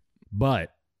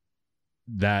 But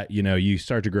that, you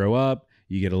start to grow up,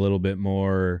 you get a little bit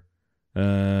more,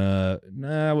 I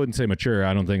wouldn't say mature.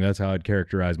 I don't think that's how I'd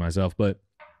characterize myself. But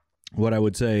what I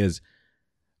would say is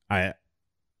I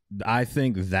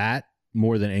think that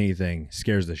more than anything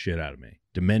scares the shit out of me.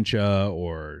 Dementia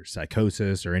or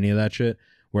psychosis or any of that shit.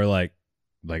 Where like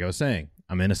I was saying,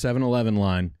 I'm in a 7-Eleven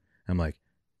line. I'm like,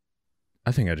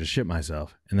 I think I just shit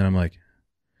myself. And then I'm like,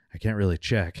 I can't really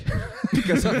check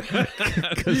because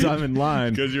I'm in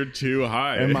line. Because you're too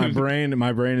high. And my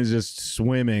brain is just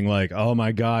swimming like, oh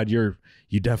my God, you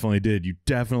definitely did. You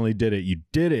definitely did it. You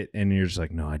did it. And you're just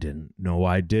like, no, I didn't. No,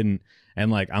 I didn't.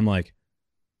 And like, I'm like,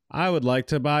 I would like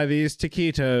to buy these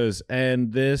taquitos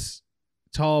and this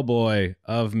tall boy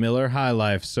of Miller High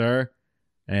Life, sir.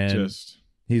 And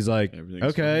he's like,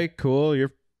 okay, fine. Cool.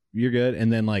 You're good.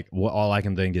 And then like, all I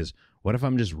can think is, what if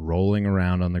I'm just rolling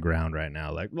around on the ground right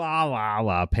now? Like, la, la,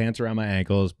 la, pants around my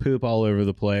ankles, poop all over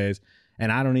the place.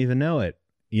 And I don't even know it,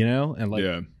 you know? And like,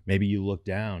 maybe you look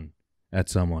down at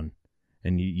someone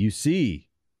and you see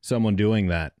someone doing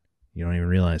that. You don't even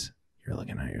realize you're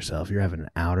looking at yourself. You're having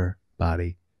an outer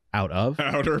body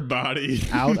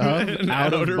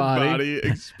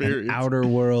experience, outer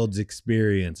worlds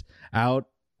experience, out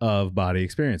of body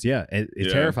experience. Yeah,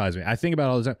 it terrifies me. I think about it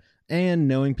all the time. And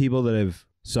knowing people that have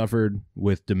suffered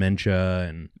with dementia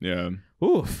and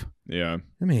oof. Yeah.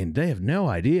 I mean, they have no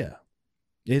idea.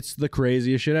 It's the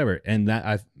craziest shit ever. And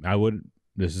that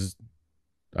this is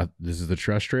the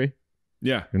trust tree.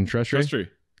 Yeah. And trust tree.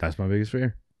 That's my biggest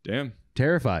fear. Damn.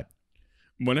 Terrified.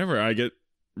 Whenever I get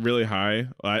really high,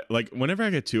 whenever I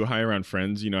get too high around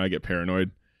friends, I get paranoid.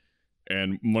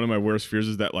 And one of my worst fears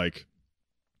is that like,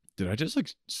 did I just like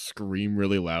scream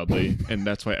really loudly and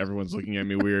that's why everyone's looking at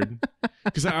me weird?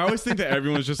 Because I always think that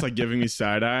everyone's just like giving me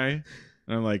side eye, and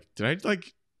I'm like, did I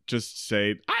like just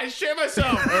say I shit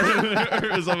myself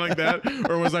or something like that,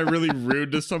 or was I really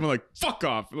rude to someone? Like fuck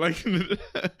off, like.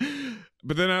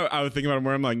 But then I would think about it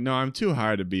more. I'm like, no, I'm too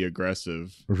high to be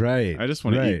aggressive. Right. I just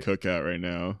want to eat cookout right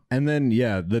now. And then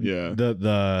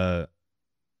the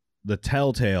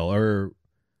telltale or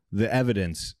the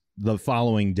evidence the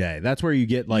following day. That's where you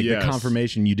get like the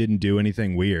confirmation you didn't do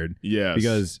anything weird. Yes.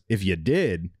 Because if you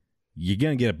did, you're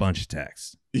going to get a bunch of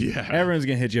texts. Yeah. Everyone's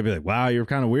going to hit you and be like, wow, you were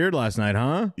kind of weird last night,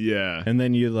 huh? Yeah. And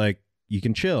then you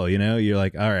can chill, You're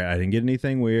like, all right, I didn't get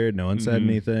anything weird. No one said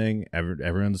anything.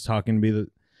 Everyone's talking to me.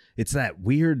 It's that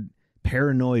weird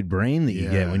paranoid brain that you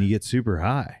get when you get super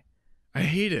high. I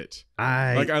hate it.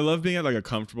 I love being at like a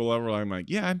comfortable level where I'm like,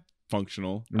 yeah, I'm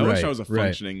functional. I wish I was a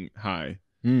functioning high.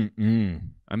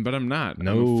 But I'm not.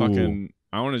 No.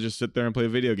 I want to just sit there and play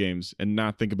video games and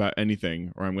not think about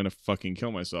anything, or I'm gonna fucking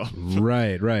kill myself.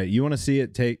 Right. You want to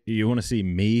see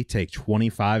me take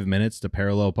 25 minutes to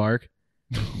parallel park?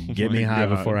 Get me high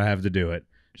before I have to do it.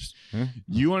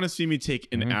 You want to see me take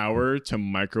an hour to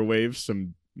microwave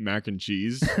some mac and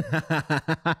cheese?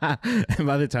 And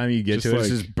by the time you get to it, it's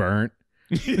just burnt.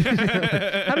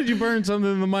 How did you burn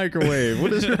something in the microwave?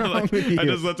 What is wrong with you? I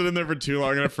just left it in there for too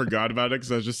long and I forgot about it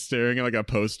because I was just staring at like a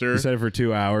poster. You said it for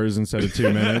 2 hours instead of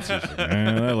 2 minutes. Like,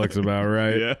 that looks about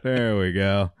right. Yeah. There we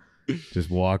go. Just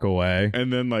walk away.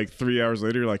 And then like 3 hours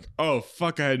later, you're like, oh,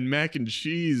 fuck, I had mac and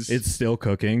cheese. It's still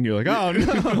cooking. You're like, oh, no.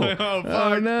 Oh, fuck.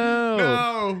 Oh, no.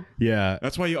 No. Yeah.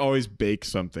 That's why you always bake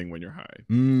something when you're high.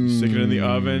 You stick it in the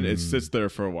oven. It sits there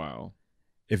for a while.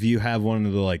 If you have one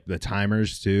of the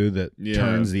timers too that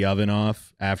turns the oven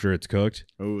off after it's cooked.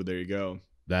 Oh, there you go.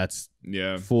 That's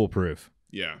foolproof.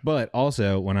 Yeah. But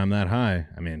also when I'm that high,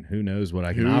 I mean, who knows what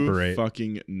I can operate? Who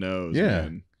fucking knows,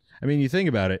 man? I mean, you think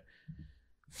about it.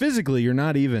 Physically, you're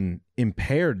not even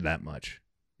impaired that much.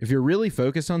 If you're really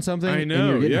focused on something and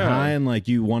you're getting high and like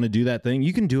you want to do that thing,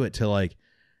 you can do it to like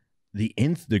the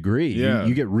nth degree. Yeah.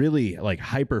 You get really like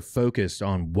hyper focused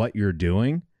on what you're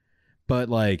doing. But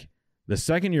like the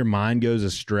second your mind goes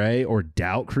astray or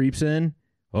doubt creeps in,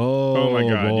 oh my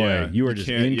God, boy, you are just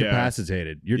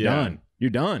incapacitated. You're done. You're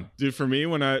done. Dude, for me,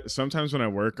 sometimes when I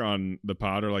work on the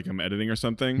pod or like I'm editing or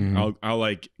something, I'll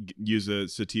like use a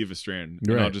sativa strand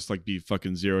and I'll just like be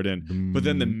fucking zeroed in. But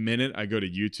then the minute I go to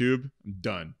YouTube, I'm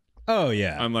done. Oh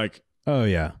yeah. I'm like, oh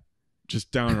yeah,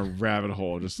 just down a rabbit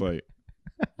hole, just like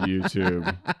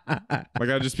YouTube. Like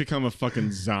I just become a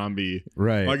fucking zombie.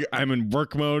 Right. Like I'm in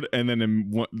work mode, and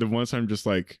then once I'm just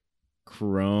like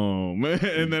Chrome,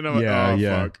 and then I'm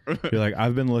like, fuck. You're like,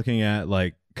 I've been looking at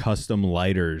like custom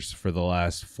lighters for the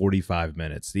last 45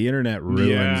 minutes. The internet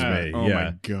ruins me. Oh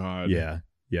my God.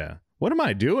 Yeah. What am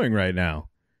I doing right now?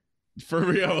 For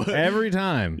real. Every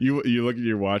time you look at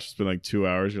your watch, it's been like 2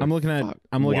 hours. I'm looking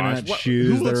at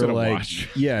shoes that are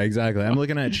like, yeah, exactly. I'm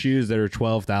looking at shoes that are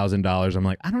 $12,000. I'm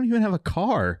like, I don't even have a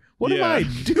car. What am I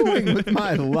doing with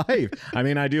my life? I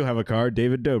mean, I do have a car.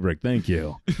 David Dobrik, thank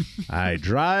you. I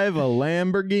drive a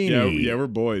Lamborghini. Yeah, we're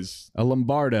boys. A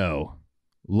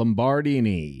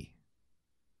Lombardini.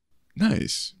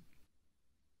 Nice.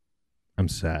 I'm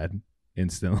sad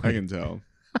instantly. I can tell.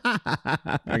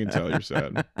 I can tell you're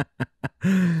sad.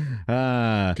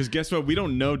 Because guess what? We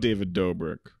don't know David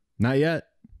Dobrik. Not yet.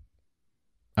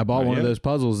 I bought one of those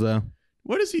puzzles though.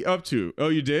 What is he up to? Oh,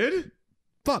 you did?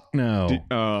 Fuck no.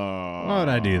 Why would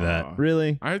I do that?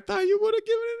 Really? I thought you would have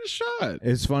given it a shot.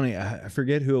 It's funny. I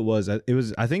forget who it was. I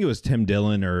think it was Tim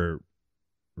Dillon or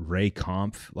Ray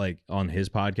Kampf, like on his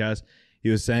podcast. He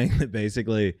was saying that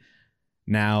basically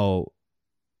now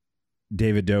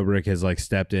David Dobrik has like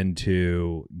stepped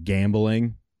into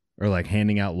gambling or like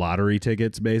handing out lottery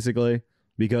tickets basically,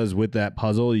 because with that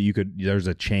puzzle there's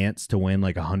a chance to win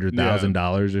like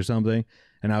 $100,000 or something.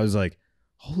 And I was like,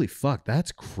 holy fuck,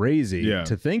 that's crazy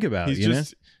to think about.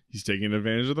 He's taking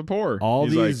advantage of the poor.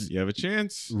 He's like, you have a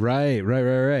chance.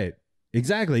 Right.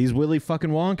 Exactly. He's Willy fucking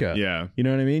Wonka. Yeah. You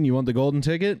know what I mean? You want the golden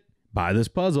ticket? Buy this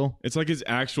puzzle. It's like his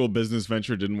actual business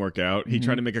venture didn't work out. He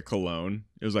tried to make a cologne.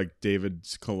 It was like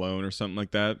David's Cologne or something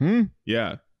like that.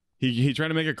 Yeah. He tried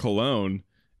to make a cologne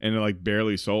and it like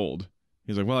barely sold.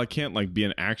 He's like, well, I can't like be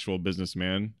an actual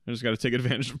businessman. I just got to take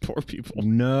advantage of poor people.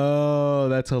 No,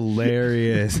 that's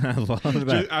hilarious. I love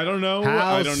that. I don't know.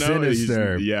 I don't know.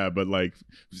 Sinister. Yeah, but like,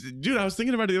 dude, I was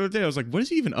thinking about it the other day. I was like, what is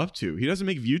he even up to? He doesn't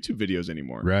make YouTube videos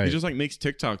anymore. Right. He just like makes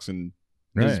TikToks and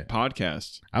his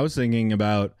podcast. I was thinking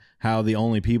about how the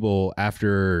only people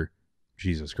after,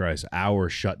 Jesus Christ, our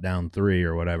shutdown 3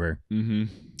 or whatever, the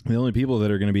only people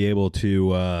that are going to be able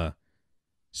to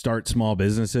start small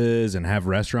businesses and have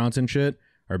restaurants and shit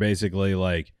are basically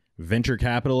like venture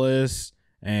capitalists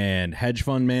and hedge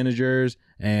fund managers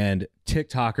and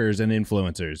TikTokers and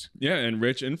influencers. Yeah, and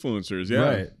rich influencers. Yeah,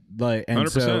 right. Like, and 100%.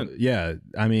 So, yeah,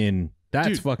 I mean,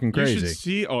 that's fucking crazy. You should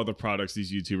see all the products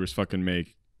these YouTubers fucking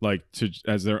make, like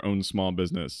as their own small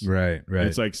business. Right.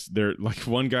 It's like they're like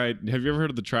one guy. Have you ever heard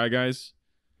of the Try Guys?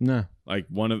 No. Like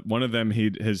one of them.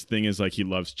 His thing is like he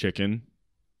loves chicken,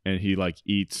 and he like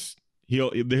eats.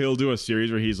 He'll do a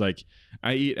series where he's like,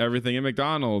 I eat everything at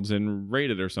McDonald's and rate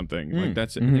it or something. Like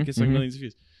that's it. I think it's like millions of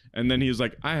views. And then he was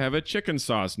like, I have a chicken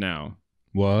sauce now.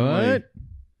 What?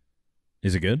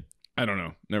 Is it good? I don't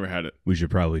know. Never had it. We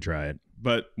should probably try it.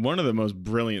 But one of the most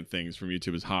brilliant things from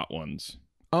YouTube is Hot Ones.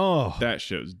 Oh. That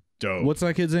show's dope. What's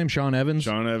that kid's name? Sean Evans?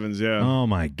 Sean Evans, yeah. Oh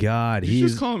my God. Did you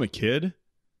just call him a kid?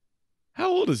 How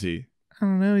old is he? I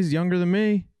don't know. He's younger than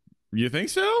me. You think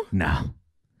so? No.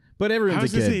 But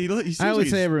everyone's a kid. I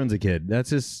always say everyone's a kid. That's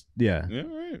just, yeah. Yeah,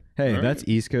 right. Hey, all that's right.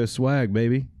 East Coast swag,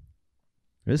 baby.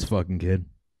 This fucking kid.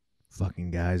 Fucking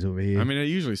guys over here. I mean, I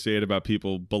usually say it about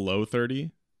people below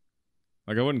 30.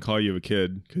 Like, I wouldn't call you a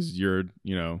kid because you're,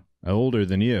 older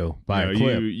than you by a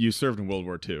clip. You served in World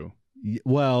War II.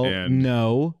 Well,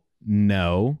 no.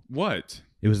 What?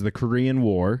 It was the Korean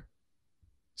War.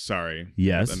 Sorry.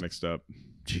 Yes. That mixed up.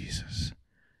 Jesus.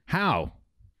 How?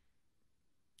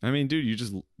 I mean, dude,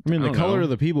 the color of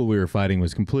the people we were fighting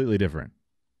was completely different.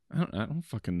 I don't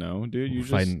fucking know, dude. You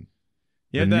fighting.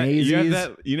 You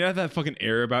have that fucking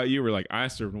air about you. Where like, I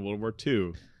served in World War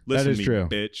II. Listen that is to me, true,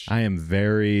 bitch. I am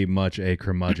very much a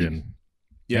curmudgeon.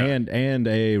 Yeah. And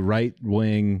a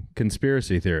right-wing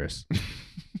conspiracy theorist.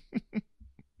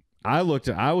 I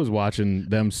was watching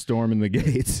them storming the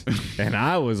gates, and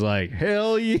I was like,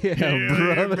 hell yeah,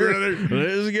 brother.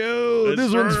 Let's go.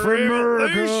 This one's for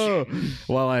America.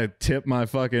 While I tip my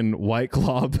fucking White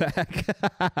Claw back.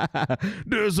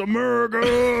 This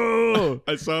America.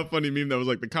 I saw a funny meme that was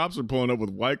like, the cops are pulling up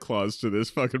with White Claws to this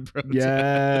fucking protest.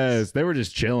 Yes, they were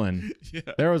just chilling. Yeah.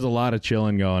 There was a lot of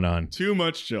chilling going on. Too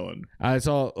much chilling. I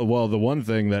saw, the one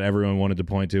thing that everyone wanted to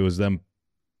point to was them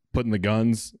putting the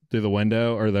guns through the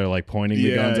window, or they're like pointing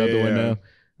the guns out the window. I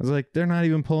was like, they're not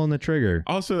even pulling the trigger.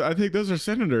 Also, I think those are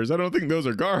senators. I don't think those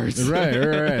are guards. Right.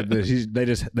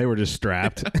 They were just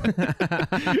strapped.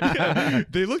 Yeah,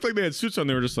 they looked like they had suits on.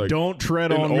 They were just like, don't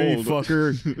tread on me,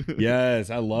 fucker. Yes,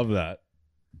 I love that.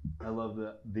 I love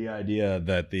the idea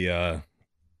that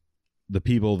the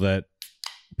people that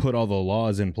put all the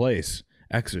laws in place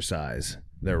exercise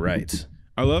their rights.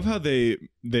 I love how they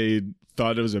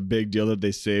thought it was a big deal that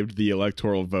they saved the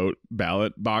electoral vote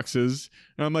ballot boxes.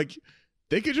 And I'm like,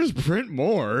 they could just print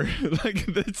more. Like,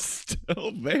 that's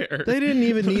still there. They didn't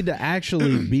even need to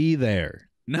actually be there.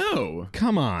 No.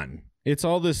 Come on. It's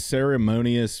all this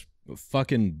ceremonious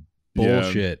fucking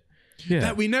bullshit. Yeah.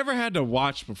 That we never had to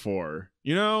watch before.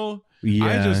 Yeah.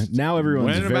 I just now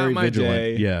everyone's very vigilant.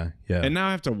 Day, yeah. And now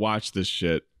I have to watch this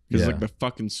shit. It's like the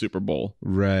fucking Super Bowl.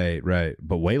 Right.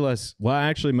 But way less. Well,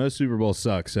 actually, most Super Bowls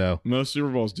suck. So most Super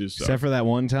Bowls do suck. Except for that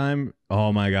one time.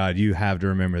 Oh, my God. You have to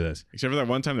remember this. Except for that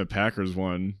one time the Packers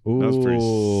won. Ooh, that was pretty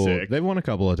sick. They've won a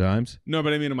couple of times. No,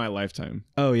 but I mean in my lifetime.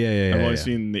 Oh, yeah. I've only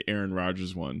seen the Aaron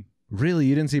Rodgers one. Really?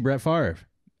 You didn't see Brett Favre?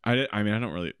 I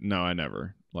don't really. No, I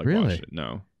never watched it.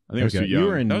 No. I think I was too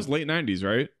young. That was late 90s,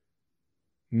 right?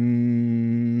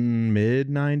 Mid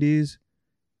 90s.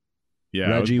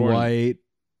 Yeah. Reggie White.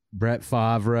 Brett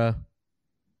Favre.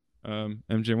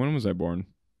 MJ, when was I born?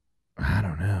 I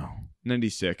don't know.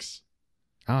 96.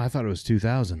 Oh, I thought it was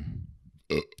 2000.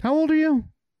 How old are you?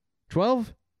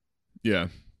 12? Yeah.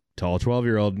 Tall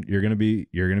 12-year-old. You're gonna be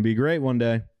great one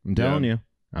day. I'm telling you.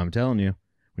 I'm telling you.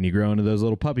 When you grow into those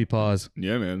little puppy paws.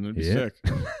 Yeah, man. That'd be sick.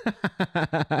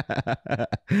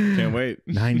 Can't wait.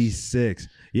 96.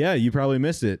 Yeah, you probably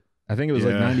missed it. I think it was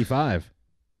like 95.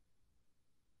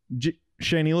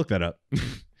 Shani, look that up.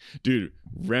 Dude,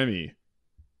 Remy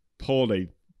pulled a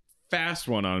fast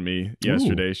one on me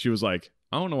yesterday. Ooh. She was like,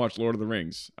 I want to watch Lord of the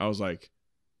Rings. I was like,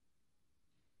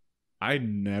 I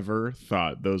never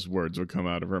thought those words would come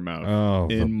out of her mouth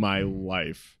in my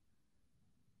life.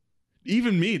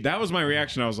 Even me, that was my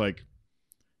reaction. I was like,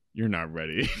 you're not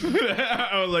ready.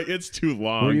 I was like, it's too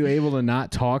long. Were you able to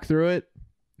not talk through it?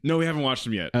 No, we haven't watched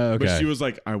them yet. Oh, okay. But she was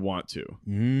like, I want to.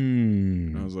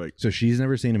 I was like, so she's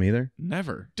never seen them either?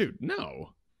 Never. Dude, no.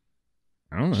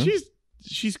 I don't know.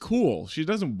 She's cool. She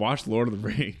doesn't watch Lord of the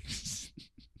Rings.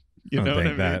 I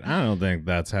don't think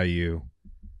that's how you...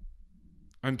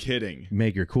 I'm kidding.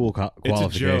 Make your cool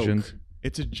qualifications.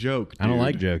 It's a joke. Dude. I don't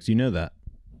like jokes. You know that.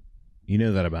 You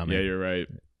know that about me. Yeah, you're right.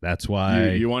 That's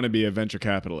why you want to be a venture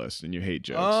capitalist and you hate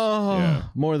jokes. Oh, yeah.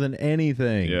 More than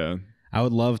anything. Yeah. I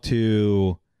would love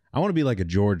to. I want to be like a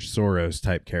George Soros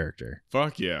type character.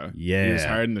 Fuck yeah. Yeah. You just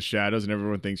hide in the shadows and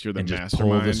everyone thinks you're the mastermind. Just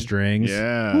pull the strings.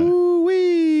 Yeah.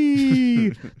 Woo-wee.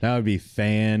 That would be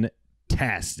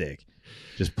fantastic.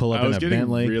 Just pull up in a Bentley. I was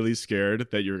getting really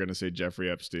scared that you were going to say Jeffrey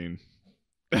Epstein.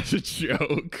 That's a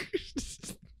joke.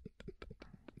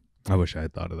 I wish I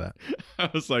had thought of that. I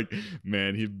was like,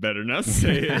 man, he better not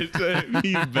say it.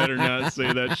 He better not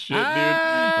say that shit, dude.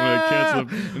 I'm going to cancel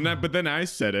him. But then I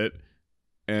said it,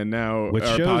 and now which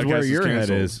our shows podcast where your is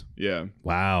head is. Yeah.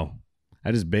 Wow.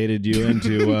 I just baited you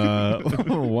into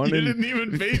one. You didn't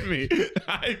even bait me.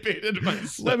 I baited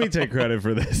myself. Let me take credit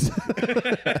for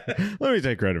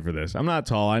this. I'm not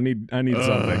tall. I need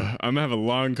something. I'm gonna have a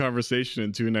long conversation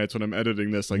in 2 nights when I'm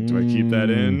editing this. Like, do I keep that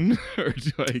in or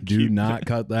do I do not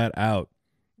cut that out?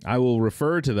 I will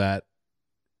refer to that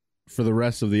for the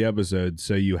rest of the episode,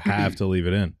 so you have to leave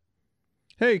it in.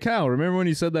 Hey, Cal, remember when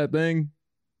you said that thing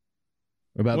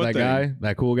about that guy,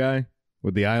 that cool guy?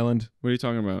 With the island? What are you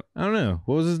talking about? I don't know.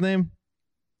 What was his name?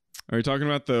 Are you talking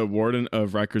about the warden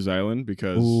of Rikers Island?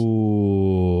 Because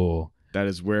that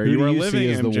is where you are living. Who do you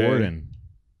see as the warden?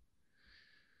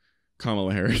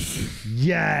 Kamala Harris.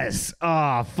 Yes.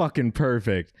 Ah, fucking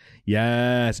perfect.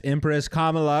 Yes. Empress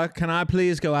Kamala, can I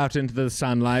please go out into the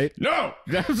sunlight? No.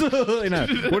 Absolutely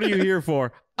not. What are you here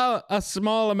for? A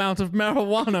small amount of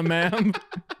marijuana, ma'am.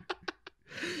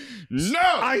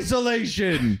 No.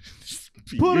 Isolation.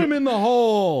 Put him in the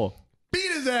hole.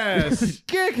 Beat his ass.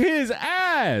 Kick his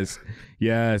ass.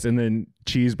 Yes. And then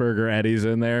Cheeseburger Eddie's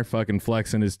in there fucking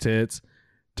flexing his tits,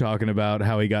 talking about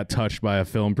how he got touched by a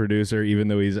film producer, even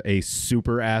though he's a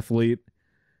super athlete.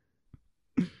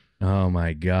 Oh,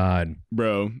 my God.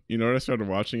 Bro, you know what I started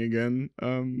watching again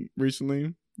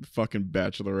recently? The fucking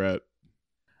Bachelorette.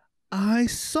 I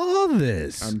saw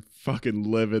this. I'm fucking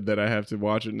livid that I have to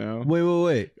watch it now.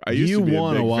 Wait. You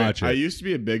want to watch it? I used to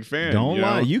be a big fan. Don't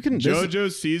lie. You can.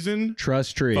 JoJo's season.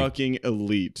 Trust Tree. Fucking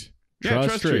elite.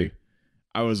 Trust Tree.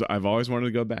 I've always wanted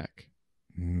to go back,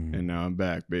 and now I'm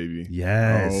back, baby.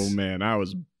 Yes. Oh man, I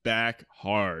was back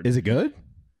hard. Is it good?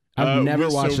 I've never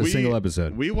watched a single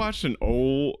episode. We watched an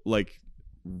old it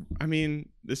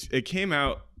came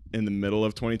out in the middle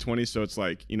of 2020, so it's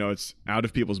like, it's out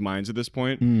of people's minds at this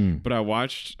point. But I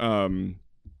watched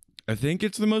I think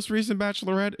it's the most recent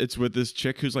Bachelorette. It's with this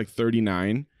chick who's like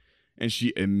 39, and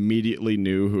she immediately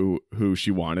knew who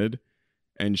she wanted,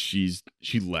 and she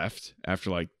left after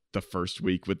like the first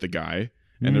week with the guy,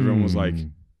 and everyone was like,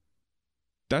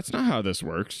 that's not how this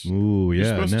works. Ooh,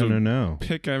 yeah. You're supposed to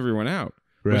pick everyone out.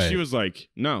 Right. But she was like,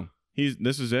 no,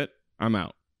 this is it. I'm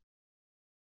out.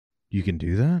 You can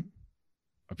do that?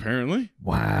 Apparently.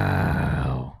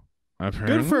 Wow.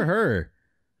 Apparently. Good for her.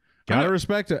 Gotta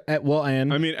respect it.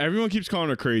 And I mean, everyone keeps calling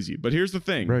her crazy, but here's the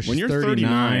thing: bro, when you're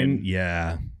 39,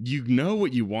 yeah, you know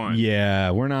what you want.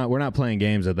 Yeah, we're not playing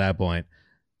games at that point.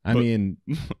 But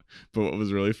what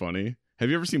was really funny? Have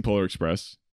you ever seen Polar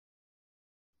Express?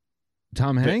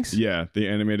 Tom Hanks? Yeah, the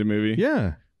animated movie.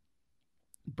 Yeah,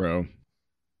 bro.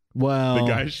 Well,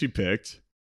 the guy she picked,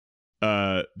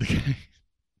 the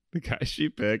guy she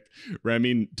picked,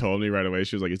 Remy told me right away.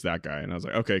 She was like, "It's that guy," and I was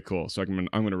like, "Okay, cool." So I'm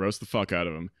gonna roast the fuck out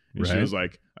of him. And she was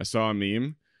like, "I saw a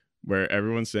meme where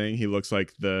everyone's saying he looks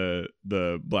like the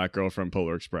black girl from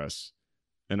Polar Express,"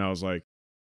 and I was like,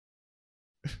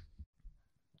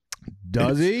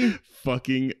 "Does he?"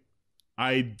 Fucking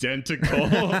identical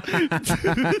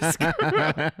to this girl.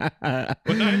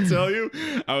 When I tell you,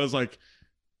 I was like,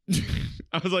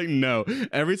 no.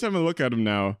 Every time I look at him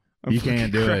now, I'm you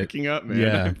can't do cracking up,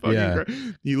 man. Yeah,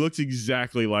 He looks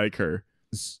exactly like her.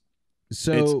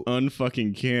 So it's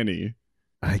unfucking canny.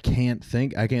 I can't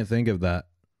think of that.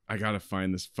 I gotta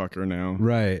find this fucker now.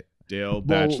 Right. Dale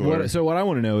Bachelor. So what I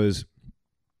want to know is,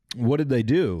 what did they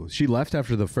do? She left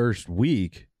after the first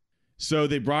week. So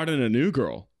they brought in a new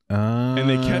girl. And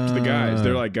they kept the guys.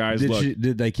 They're like, guys, look.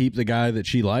 Did they keep the guy that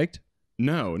she liked?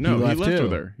 No. He left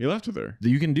with her. He left with her.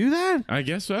 You can do that? I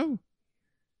guess so.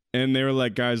 And they were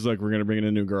like, guys, look, we're going to bring in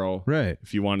a new girl. Right.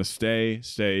 If you want to stay,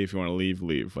 stay. If you want to leave,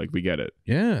 leave. Like, we get it.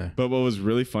 Yeah. But what was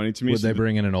really funny to me... Would they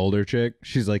bring in an older chick?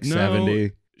 She's like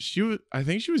 70. I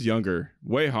think she was younger.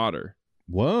 Way hotter.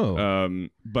 Whoa.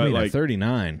 But like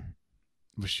 39.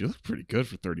 But she looked pretty good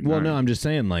for 39. Well, no, I'm just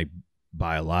saying, like,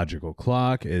 biological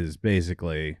clock is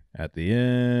basically at the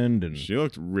end. And she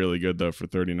looked really good, though, for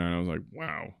 39. I was like,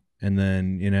 wow. And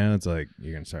then, it's like,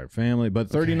 you're going to start a family. But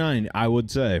 39, I would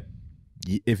say...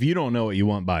 If you don't know what you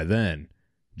want by then,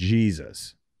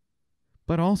 Jesus.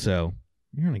 But also,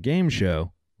 you're on a game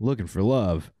show looking for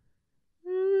love.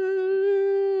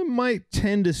 Might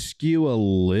tend to skew a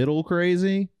little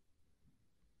crazy.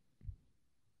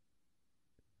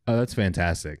 Oh, that's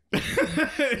fantastic. Is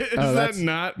that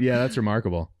not? Yeah, that's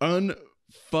remarkable.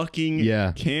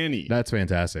 Unfucking canny. That's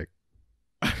fantastic.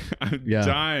 I'm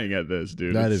dying at this,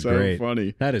 dude. That is it's so great.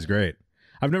 Funny. That is great.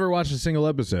 I've never watched a single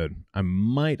episode. I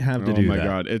might have to do that. Oh my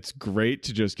God. It's great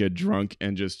to just get drunk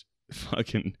and just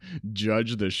fucking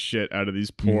judge the shit out of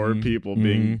these poor people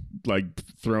being like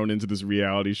thrown into this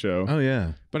reality show. Oh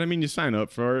yeah. But I mean, you sign up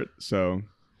for it. So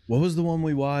what was the one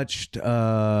we watched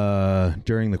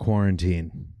during the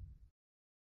quarantine?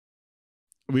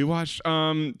 We watched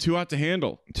Too Hot to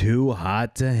Handle. Too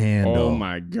Hot to Handle. Oh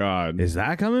my God. Is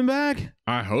that coming back?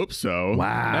 I hope so.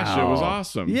 Wow. That shit was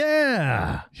awesome.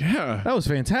 Yeah. Yeah. That was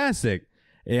fantastic.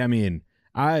 I mean,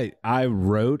 I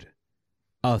wrote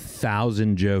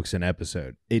 1,000 jokes an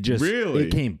episode. It just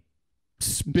it came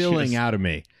spilling out of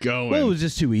me. Well, it was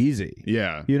just too easy.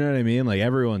 Yeah. You know what I mean? Like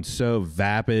everyone's so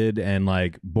vapid and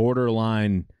like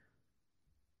borderline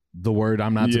the word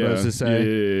I'm not supposed to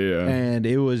say. Yeah. And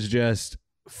it was just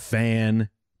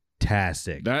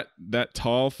fantastic. That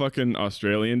tall fucking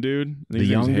Australian dude, the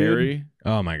young dude? Harry.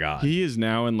 Oh my God. He is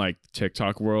now in like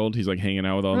TikTok world. He's like hanging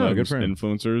out with all those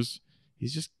influencers.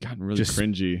 He's just gotten really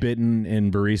cringy. Spitting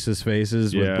in baristas'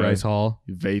 faces with Bryce Hall.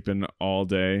 Vaping all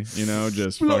day,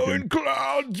 just blowing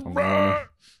clouds, bro.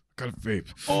 Gotta vape.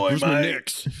 Oi, Where's my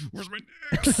nicks? Where's my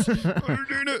nicks?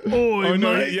 Oh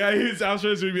no, yeah, his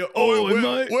Australian's gonna be like,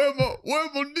 mate. Where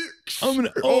my nicks? I'm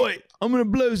gonna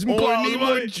blow some clouds. I need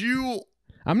my jewel.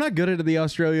 I'm not good at the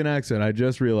Australian accent. I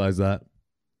just realized that.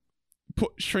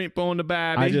 Put shrimp on the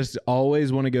baby. I just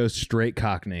always want to go straight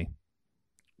Cockney.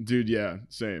 Dude, yeah,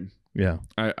 same. Yeah.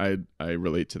 I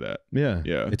relate to that. Yeah.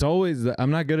 Yeah. It's always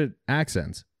I'm not good at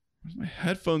accents. Where's my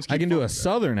headphones? I can do a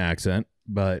southern accent,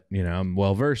 but I'm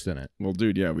well versed in it. Well,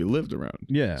 dude, yeah, we lived around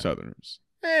Southerners.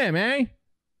 Hey, man.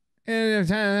 There's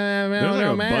like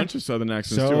a bunch of southern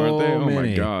accents too, aren't they? Oh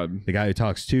my God. The guy who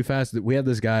talks too fast. We had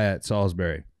this guy at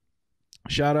Salisbury.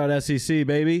 Shout out SEC,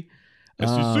 baby.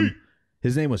 SEC.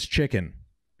 His name was Chicken.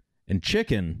 And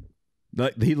Chicken,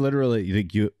 he literally,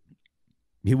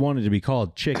 he wanted to be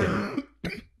called Chicken.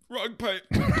 Wrong pipe.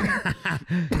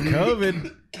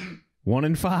 COVID. 1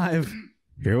 in 5.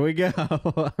 Here we go.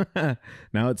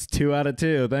 Now it's 2 out of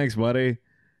 2. Thanks, buddy.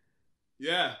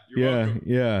 Yeah, you're welcome.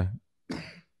 Yeah.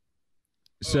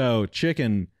 So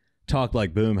Chicken talked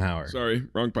like Boomhauer. Sorry,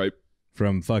 wrong pipe.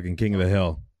 From fucking King of the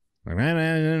Hill. No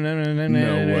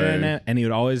way. And he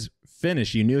would always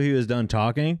finish. You knew he was done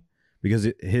talking because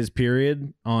his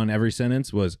period on every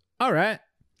sentence was, all right.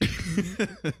 All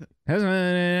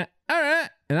right.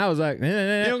 And I was like, you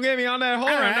don't get me on that hole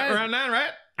around 9, right?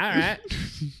 All right.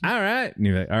 All right. And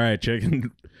you're like, all right,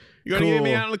 Chicken. You gonna get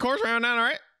me out on the course around 9, all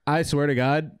right? I swear to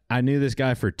God, I knew this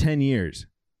guy for 10 years.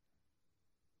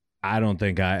 I don't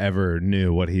think I ever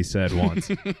knew what he said once.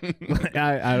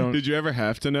 I don't. Did you ever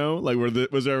have to know? Like,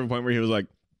 was there a point where he was like,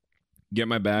 "Get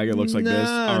my bag. It looks like this."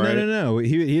 All right. No.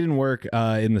 He didn't work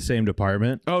in the same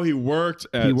department. Oh, he worked.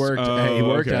 He worked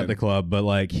at the club, but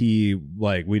we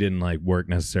didn't work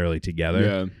necessarily together.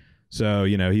 Yeah. So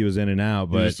he was in and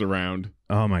out, but just around.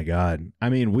 Oh my God! I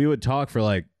mean, we would talk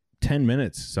for 10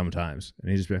 minutes sometimes, and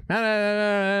he'd just be all right,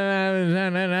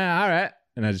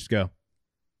 and I just go.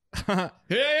 Yeah,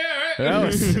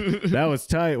 right. That was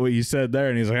tight what you said there,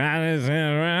 and he's like, all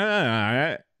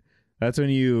right. That's when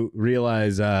you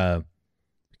realize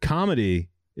comedy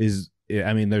is.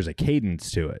 I mean, there's a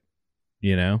cadence to it.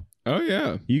 you know? Oh,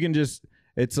 yeah. You can just,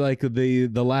 it's like the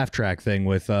laugh track thing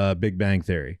with Big Bang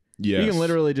Theory. Yes. You can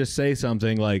literally just say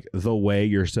something like the way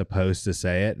you're supposed to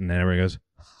say it, and then everybody goes,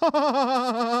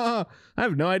 I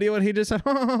have no idea what he just said.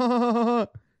 Neil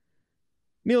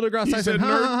deGrasse Tyson. He said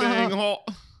nerd thing.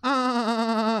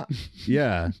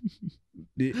 Yeah.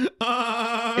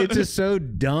 It's just so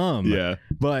dumb. Yeah.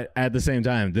 But at the same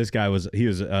time, this guy was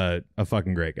a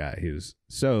fucking great guy. He was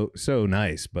so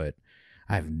nice, but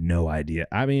I have no idea.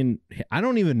 I mean, I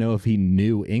don't even know if he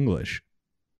knew English.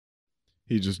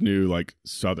 He just knew like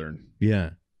Southern.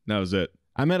 Yeah. That was it.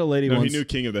 I met a lady once. He knew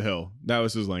King of the Hill. That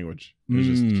was his language. It was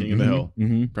just King of the Hill.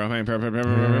 Mm-hmm.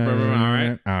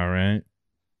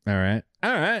 All right.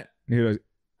 He goes,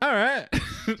 all right.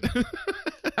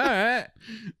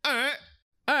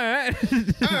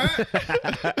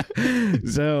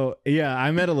 So, yeah,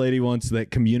 I met a lady once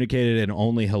that communicated in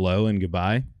only hello and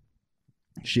goodbye.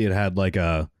 She had like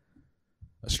a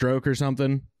stroke or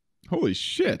something. Holy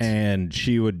shit. And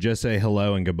she would just say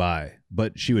hello and goodbye,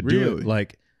 but she would do it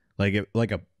like a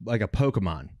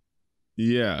Pokemon.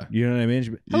 Yeah. You know what I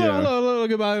mean? Be, hello,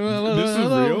 goodbye. This is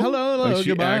real? Hello, like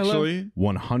goodbye. Actually?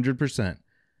 100%.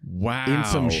 Wow. In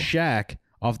some shack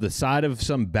off the side of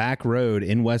some back road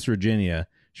in West Virginia.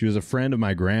 She was a friend of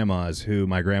my grandma's who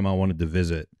my grandma wanted to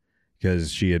visit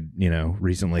because she had,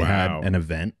 recently had an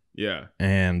event. Yeah.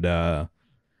 And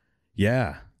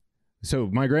yeah.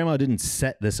 So my grandma didn't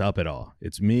set this up at all.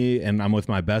 It's me, and I'm with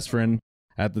my best friend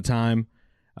at the time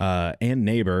and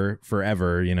neighbor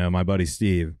forever, my buddy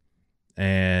Steve.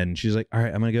 And she's like, all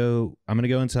right, I'm gonna go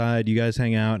inside. You guys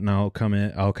hang out and I'll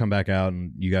come back out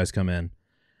and you guys come in.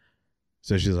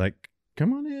 So she's like,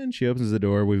 come on in. She opens the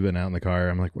door. We've been out in the car.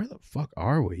 I'm like, where the fuck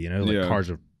are we? Cars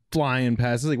are flying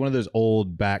past. It's like one of those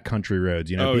old back country roads.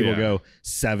 People go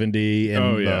 70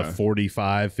 and the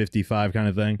 45, 55 kind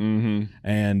of thing. Mm-hmm.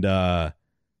 And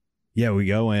we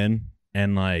go in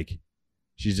and like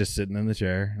she's just sitting in the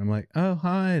chair. I'm like, oh,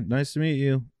 hi, nice to meet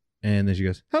you. And then she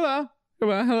goes, hello,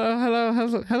 goodbye,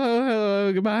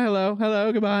 hello, goodbye,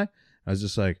 hello, goodbye. I was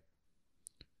just like,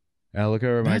 I look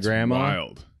over at my grandma.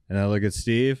 Wild. And I look at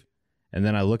Steve. And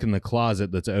then I look in the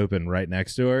closet that's open right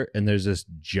next to her, and there's this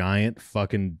giant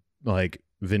fucking like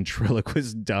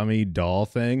ventriloquist dummy doll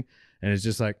thing, and it's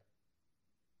just like,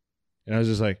 and I was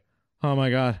just like, oh my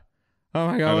god,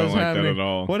 I don't what's like happening? that at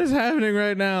all. What is happening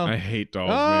right now? I hate dolls,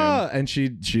 man. And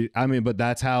she, I mean, but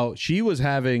that's how she was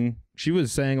saying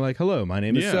like, hello, my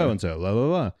name is so and so, blah blah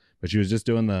blah, but she was just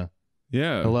doing the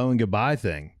hello and goodbye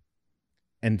thing.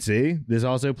 And see, this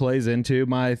also plays into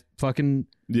my fucking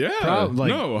problem. Like,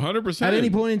 no, 100%. At any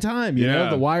point in time, you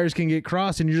know, the wires can get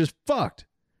crossed and you're just fucked.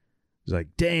 It's like,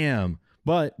 damn.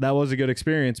 But that was a good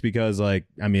experience because, like,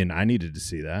 I mean, I needed to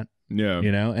see that. Yeah.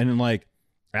 You know, and like,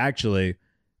 actually,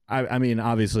 I mean,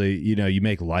 obviously, you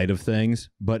make light of things,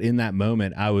 but in that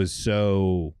moment, I was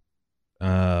so,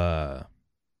 for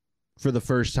the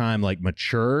first time, like,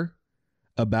 mature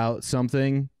about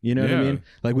something, you know what I mean?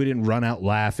 Like, we didn't run out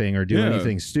laughing or do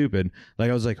anything stupid. Like,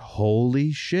 I was like,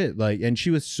 holy shit. Like, and she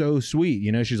was so sweet,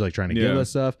 she's like trying to give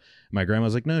us stuff. My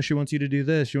grandma's like, no, she wants you to do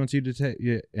this, she wants you to take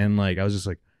it. And like, I was just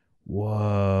like,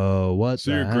 whoa, what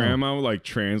so the your hell? Grandma like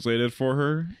translated for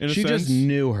her in a sense? She just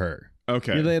knew her.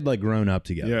 Okay. They had like grown up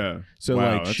together. Yeah. So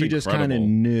like she just kind of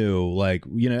knew, like,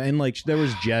 and like there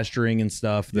was gesturing and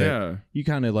stuff that you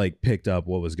kind of like picked up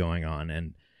what was going on,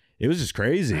 and it was just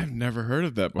crazy. I've never heard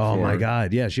of that before. Oh my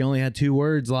God. Yeah. She only had 2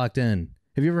 words locked in.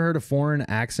 Have you ever heard of foreign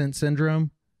accent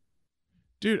syndrome?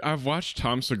 Dude, I've watched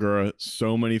Tom Segura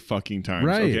so many fucking times.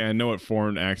 Right. Okay, I know what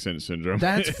foreign accent syndrome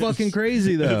That's is. fucking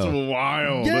crazy, though. That's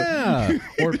wild. Yeah.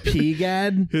 Or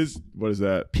PGAD. What is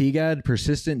that? PGAD,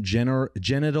 persistent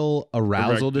genital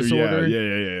arousal disorder.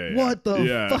 Yeah. What the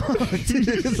fuck? Dude,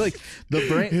 it's like the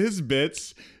brain. His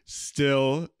bits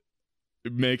still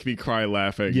make me cry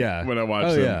laughing when I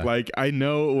watch them. Yeah. Like, I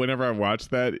know whenever I watch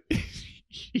that,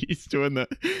 he's doing the,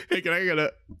 hey, can I get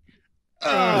a...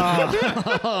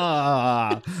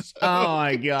 Oh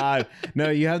my God. No,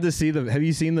 you have to see have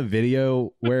you seen the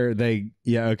video where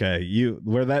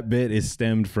where that bit is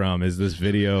stemmed from is this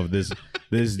video of this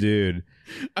dude.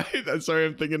 I'm sorry,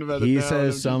 I'm thinking about it now. He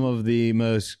says some of the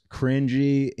most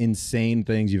cringy, insane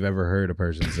things you've ever heard a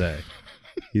person say.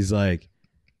 He's like,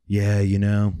 yeah,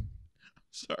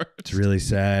 sorry, it's really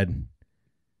sad.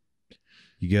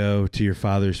 You go to your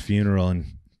father's funeral and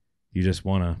you just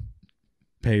want to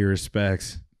pay your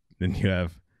respects, then you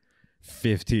have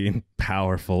 15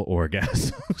 powerful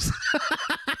orgasms.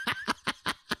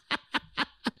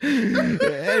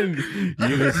 And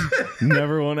you just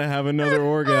never want to have another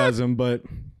orgasm, but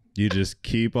you just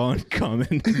keep on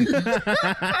coming.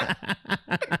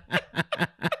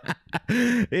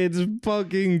 It's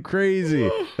fucking crazy.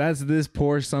 That's this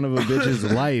poor son of a bitch's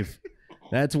life.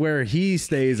 That's where he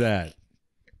stays at.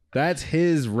 That's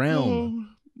his realm. Oh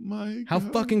my God. How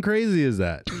fucking crazy is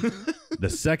that? The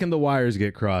second the wires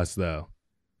get crossed, though.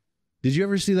 Did you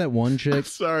ever see that one chick? I'm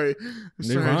sorry. I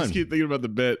just keep thinking about the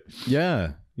bit.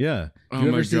 Yeah. Did you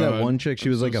ever see that one chick? She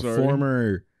was like a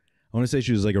former, I want to say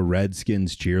she was like a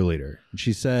Redskins cheerleader. And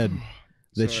she said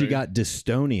that she got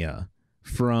dystonia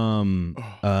from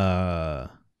a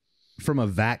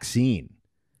vaccine.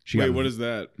 What is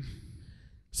that?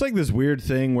 It's like this weird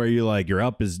thing where you like your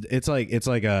up is it's like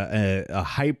a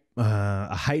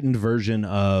heightened version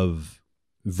of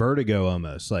vertigo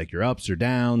almost. Like your ups or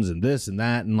downs and this and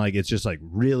that, and like it's just like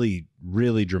really,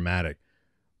 really dramatic.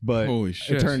 But holy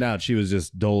shit. It turned out she was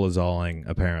just dolazoling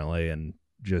apparently and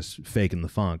just faking the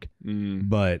funk.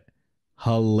 But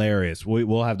hilarious.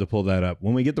 We'll have to pull that up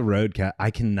when we get the roadcast.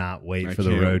 I cannot wait for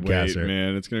the roadcaster.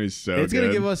 Man, it's gonna be so. It's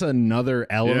gonna give us another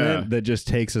element that just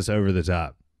takes us over the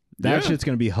top. That shit's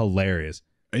gonna be hilarious.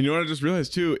 And you know what I just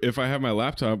realized too? If I have my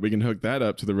laptop, we can hook that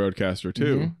up to the roadcaster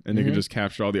too, and it can just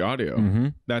capture all the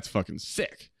audio. That's fucking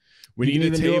sick. We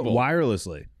need a table do it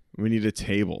wirelessly. We need a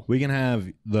table. We can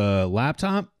have the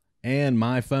laptop and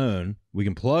my phone. We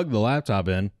can plug the laptop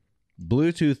in,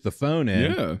 Bluetooth the phone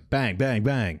in. Yeah. Bang, bang,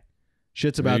 bang.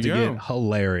 Shit's about to get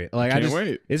hilarious. Like Can't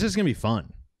wait. It's just gonna be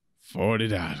fun.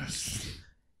 $40.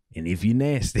 And if you're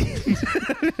nasty,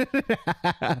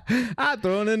 I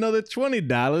throw in another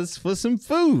 $20 for some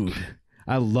food.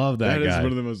 I love that guy. That is one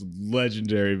of the most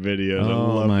legendary videos. Oh, I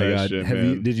love my that God. shit,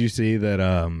 man. Did you see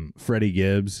that Freddie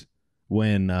Gibbs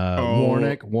when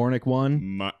Warnick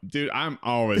won? Dude, I'm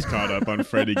always caught up on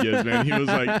Freddie Gibbs, man. He was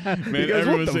like, man,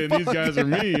 everyone's saying these guys are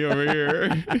me over here.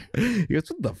 He goes,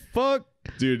 what the fuck?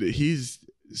 Dude,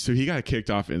 he got kicked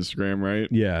off Instagram, right?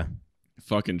 Yeah.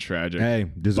 Fucking tragic. Hey,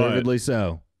 deservedly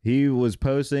so. He was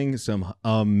posting some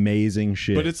amazing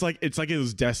shit. But it's like it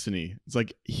was destiny. It's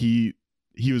like he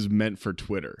was meant for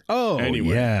Twitter. Oh,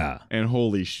 anyway. Yeah. And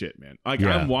holy shit, man. Like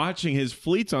I'm watching his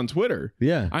fleets on Twitter.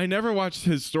 Yeah. I never watched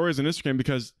his stories on Instagram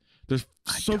because there's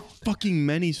so fucking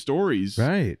many stories.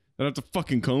 Right. That I have to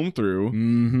fucking comb through.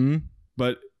 Mm-hmm.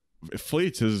 But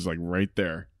fleets is like right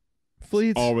there.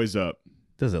 Fleets. Always up.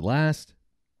 Does it last?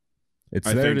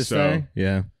 It's there to stay.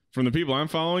 Yeah. From the people I'm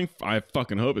following, I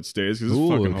fucking hope it stays because it's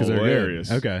fucking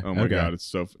hilarious. Okay. Oh my God, it's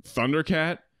so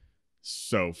Thundercat,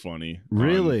 so funny.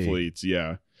 Really? On fleets,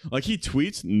 yeah. Like he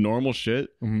tweets normal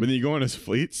shit, but then you go on his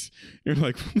fleets, you're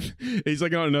like, he's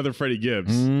like on another Freddie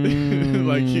Gibbs.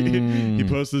 Like he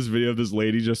posts this video of this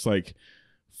lady just like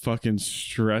fucking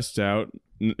stressed out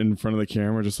in front of the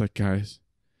camera, just like, guys,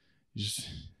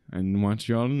 I want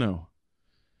you all to know,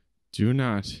 do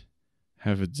not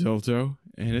have a dildo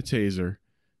and a taser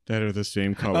that are the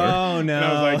same color. Oh no! And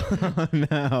I was like,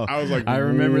 no! I was like, I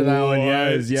remember that one.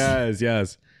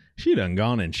 Yes. She done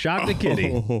gone and shot the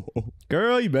kitty.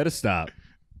 Girl, you better stop.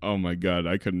 Oh my God,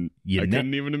 I couldn't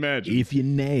even imagine. If you're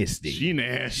nasty, she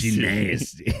nasty. She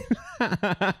nasty.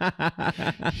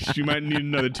 She might need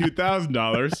another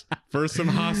 $2,000 for some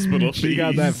hospital fees. She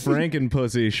got that Franken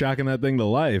pussy, shocking that thing to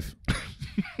life.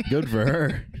 Good for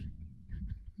her.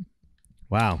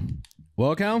 Wow.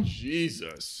 Well, Cal.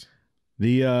 Jesus.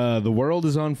 The world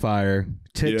is on fire.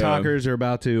 TikTokers are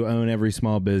about to own every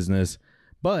small business.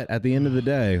 But at the end of the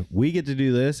day, we get to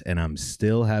do this, and I'm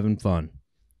still having fun.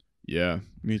 Yeah,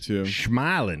 me too.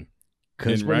 Smiling.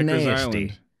 Because we're Rikers nasty.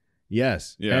 Island.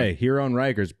 Yes. Yeah. Hey, here on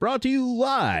Rikers. Brought to you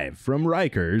live from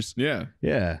Rikers. Yeah.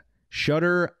 Yeah.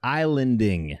 Shutter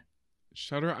Islanding.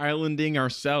 Shutter Islanding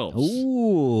ourselves.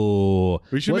 Ooh.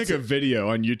 We should make a video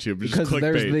on YouTube. Just clickbait.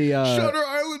 There's the Shutter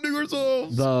Islanding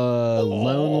ourselves. The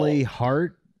Lonely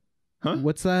Heart. Huh?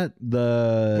 What's that? What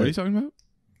are you talking about?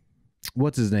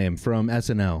 What's his name from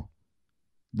SNL?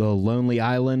 The Lonely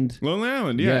Island. Lonely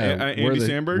Island, yeah. Andy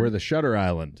Samberg. We're the Shutter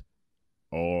Island.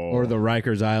 Oh. Or the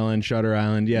Rikers Island, Shutter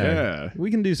Island. Yeah.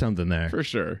 We can do something there. For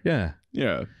sure. Yeah.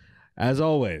 Yeah. As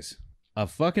always, a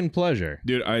fucking pleasure.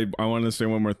 Dude, I wanted to say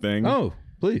one more thing. Oh,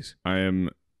 please. I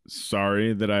am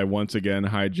sorry that I once again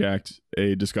hijacked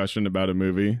a discussion about a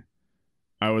movie.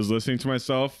 I was listening to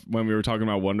myself when we were talking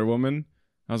about Wonder Woman.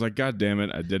 I was like, God damn it,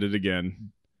 I did it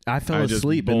again. I fell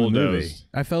asleep in the movie.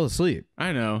 I fell asleep.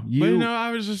 I know. But you know, I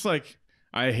was just like,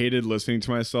 I hated listening to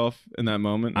myself in that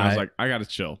moment. I was like, I got to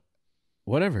chill.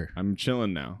 Whatever. I'm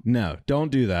chilling now. No,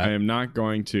 don't do that. I am not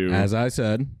going to, as I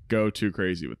said, go too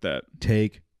crazy with that.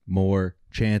 Take more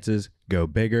chances. Go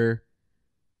bigger.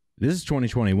 This is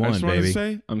 2021, I just baby. wanted to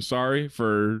say, I'm sorry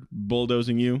for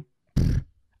bulldozing you.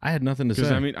 I had nothing to say.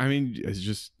 I mean, it's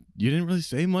just, you didn't really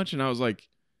say much. And I was like,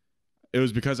 it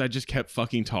was because I just kept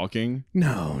fucking talking.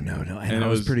 No. And I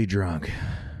was pretty drunk.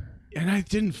 And I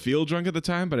didn't feel drunk at the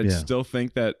time, but I still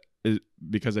think that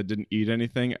because I didn't eat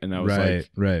anything, and I was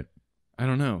right. I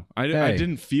don't know. I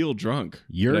didn't feel drunk.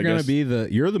 You're gonna be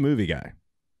you're the movie guy.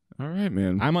 All right,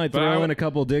 man. I might throw in a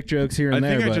couple dick jokes here and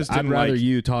there, but I'd rather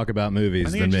you talk about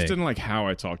movies than me. I just didn't like how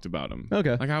I talked about them.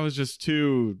 Okay. Like I was just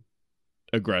too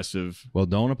aggressive. Well,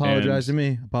 don't apologize to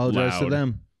me. Apologize to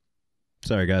them.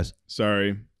 Sorry, guys.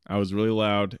 Sorry. I was really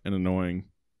loud and annoying.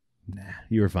 Nah,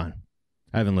 you were fine.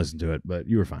 I haven't listened to it, but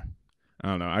you were fine. I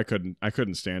don't know. I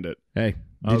couldn't stand it. Hey,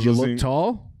 did you look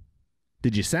tall?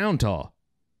 Did you sound tall?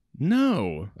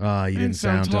 No. You didn't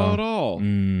sound tall at all.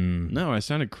 Mm. No, I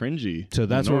sounded cringy. So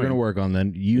that's what we're going to work on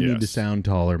then. You need to sound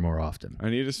taller more often. I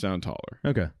need to sound taller.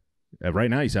 Okay. Right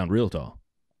now you sound real tall.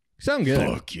 You sound good.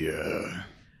 Fuck yeah.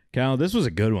 Cal, this was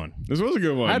a good one. This was a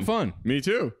good one. I had fun. Me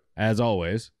too. As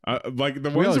always. Like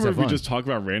the ones where we just talk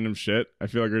about random shit, I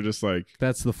feel like we're just like...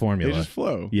 That's the formula. They just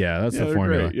flow. Yeah, that's the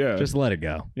formula. Great. Yeah. Just let it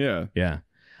go. Yeah. Yeah.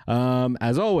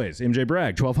 As always, MJ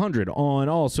Bragg, 1200 on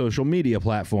all social media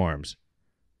platforms.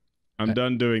 I'm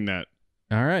done doing that.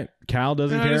 All right. Cal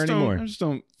doesn't care anymore. I just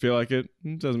don't feel like it.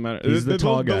 It doesn't matter. He's the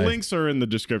tall guy. The links are in the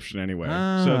description anyway.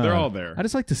 So they're all there. I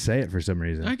just like to say it for some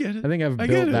reason. I get it. I think I've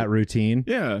built that routine.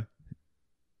 Yeah.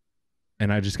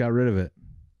 And I just got rid of it.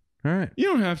 All right. You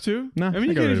don't have to. No. I mean,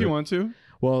 you can if you want to.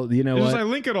 Well, you know what? I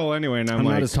link it all anyway, and I'm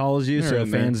not as tall as you, so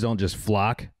fans don't just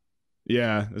flock.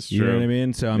 Yeah, that's true. You know what I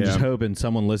mean? So I'm just hoping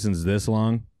someone listens this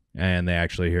long and they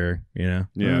actually hear, you know?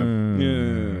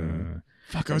 Yeah.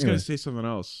 Fuck, I was going to say something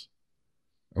else.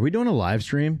 Are we doing a live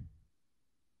stream?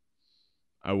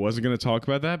 I wasn't going to talk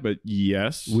about that, but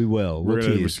yes. We will. We're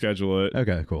going to reschedule it.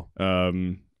 Okay, cool.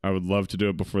 I would love to do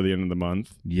it before the end of the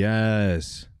month.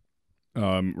 Yes.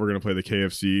 We're going to play the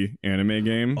KFC anime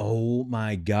game. Oh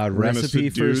my God. Recipe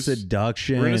for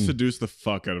seduction. We're going to seduce the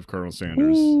fuck out of Colonel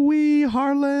Sanders. Ooh-wee,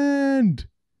 Harland.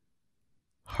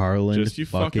 Just you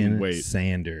fucking wait.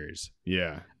 Sanders.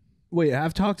 Yeah. Wait,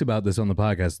 I've talked about this on the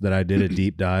podcast that I did a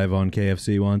deep dive on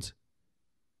KFC once.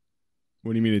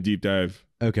 What do you mean a deep dive?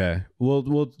 Okay,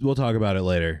 we'll talk about it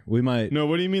later. We might. No,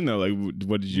 what do you mean though? Like,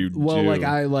 what did you do?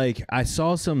 Well, I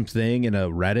saw something in a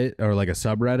Reddit or like a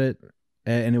subreddit,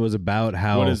 and it was about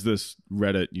how. What is this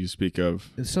Reddit you speak of?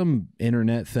 It's some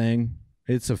internet thing.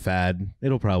 It's a fad.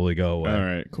 It'll probably go away. All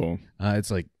right, cool. It's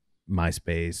like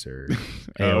MySpace or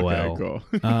AOL. Okay, cool.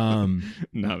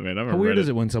 No, man, how weird is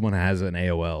it when someone has an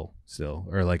AOL still,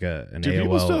 or like an do AOL?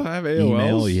 People still have AOLs?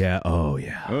 Email? Yeah. Oh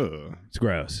yeah. Ugh. It's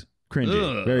gross.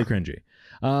 Cringy. Very cringy.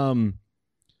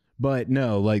 But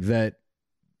no, like that,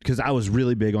 because I was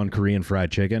really big on Korean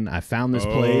fried chicken. I found this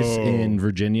place in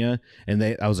Virginia, and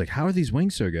I was like, how are these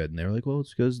wings so good? And they were like, well,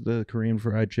 it's because the Korean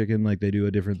fried chicken, like they do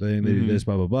a different thing. They do this,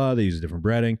 blah, blah, blah. They use a different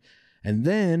breading. And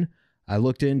then I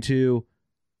looked into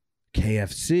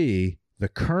KFC, the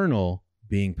Colonel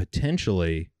being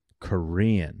potentially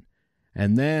Korean.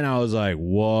 And then I was like,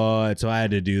 what? So I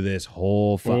had to do this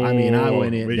whole... I mean, I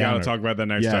went in... We got to talk about that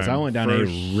next time. Yes, I went down a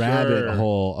rabbit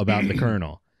hole about the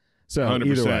Colonel. So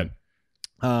 100%. Either way,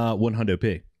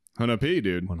 100p. 100p,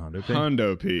 dude. 100p.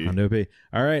 100p. 100p.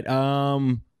 All right.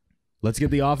 Let's get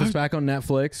The Office back on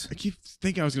Netflix. I keep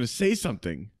thinking I was going to say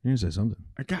something. You're going to say something.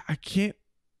 I can't...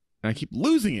 I keep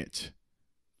losing it.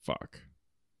 Fuck.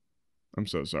 I'm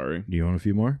so sorry. Do you want a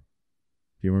few more?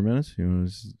 Minutes? You want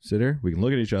to sit here? We can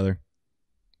look at each other.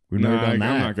 We've never done that.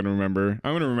 I'm not going to remember.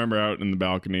 I'm going to remember out in the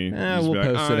balcony. We'll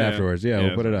post it afterwards. Yeah,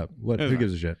 we'll put it up. Who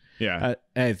gives a shit? Yeah.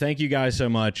 Hey, thank you guys so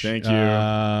much. Thank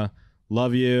you.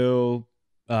 Love you.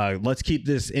 Let's keep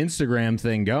this Instagram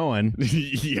thing going.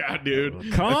 Yeah,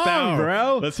 dude. Come on,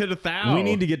 bro. Let's hit 1,000. We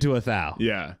need to get to 1,000.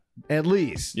 Yeah. At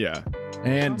least. Yeah.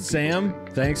 And Sam,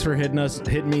 thanks for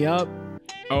hitting me up.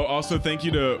 Oh, also thank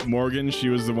you to Morgan. She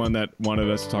was the one that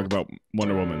wanted us to talk about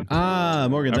Wonder Woman.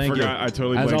 Morgan, thank you. I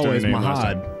totally blanked on her name last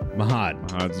time. Mahad.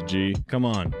 Mahad's a G. Come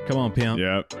on, pimp.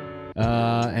 Yep.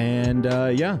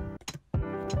 Yeah.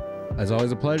 As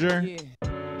always, a pleasure. Yeah.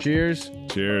 Cheers.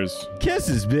 Cheers.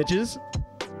 Kisses, bitches.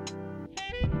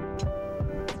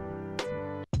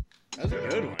 That was a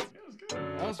good one. That was good.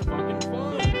 That was fucking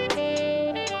fun.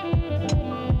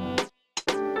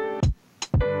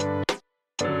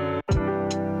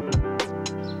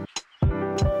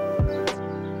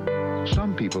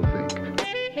 Some people think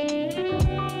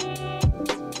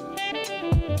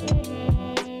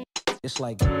it's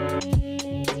like truth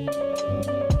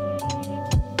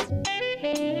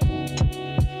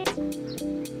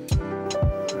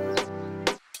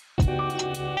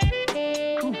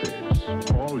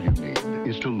is, all you need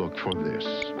is to look for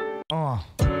this.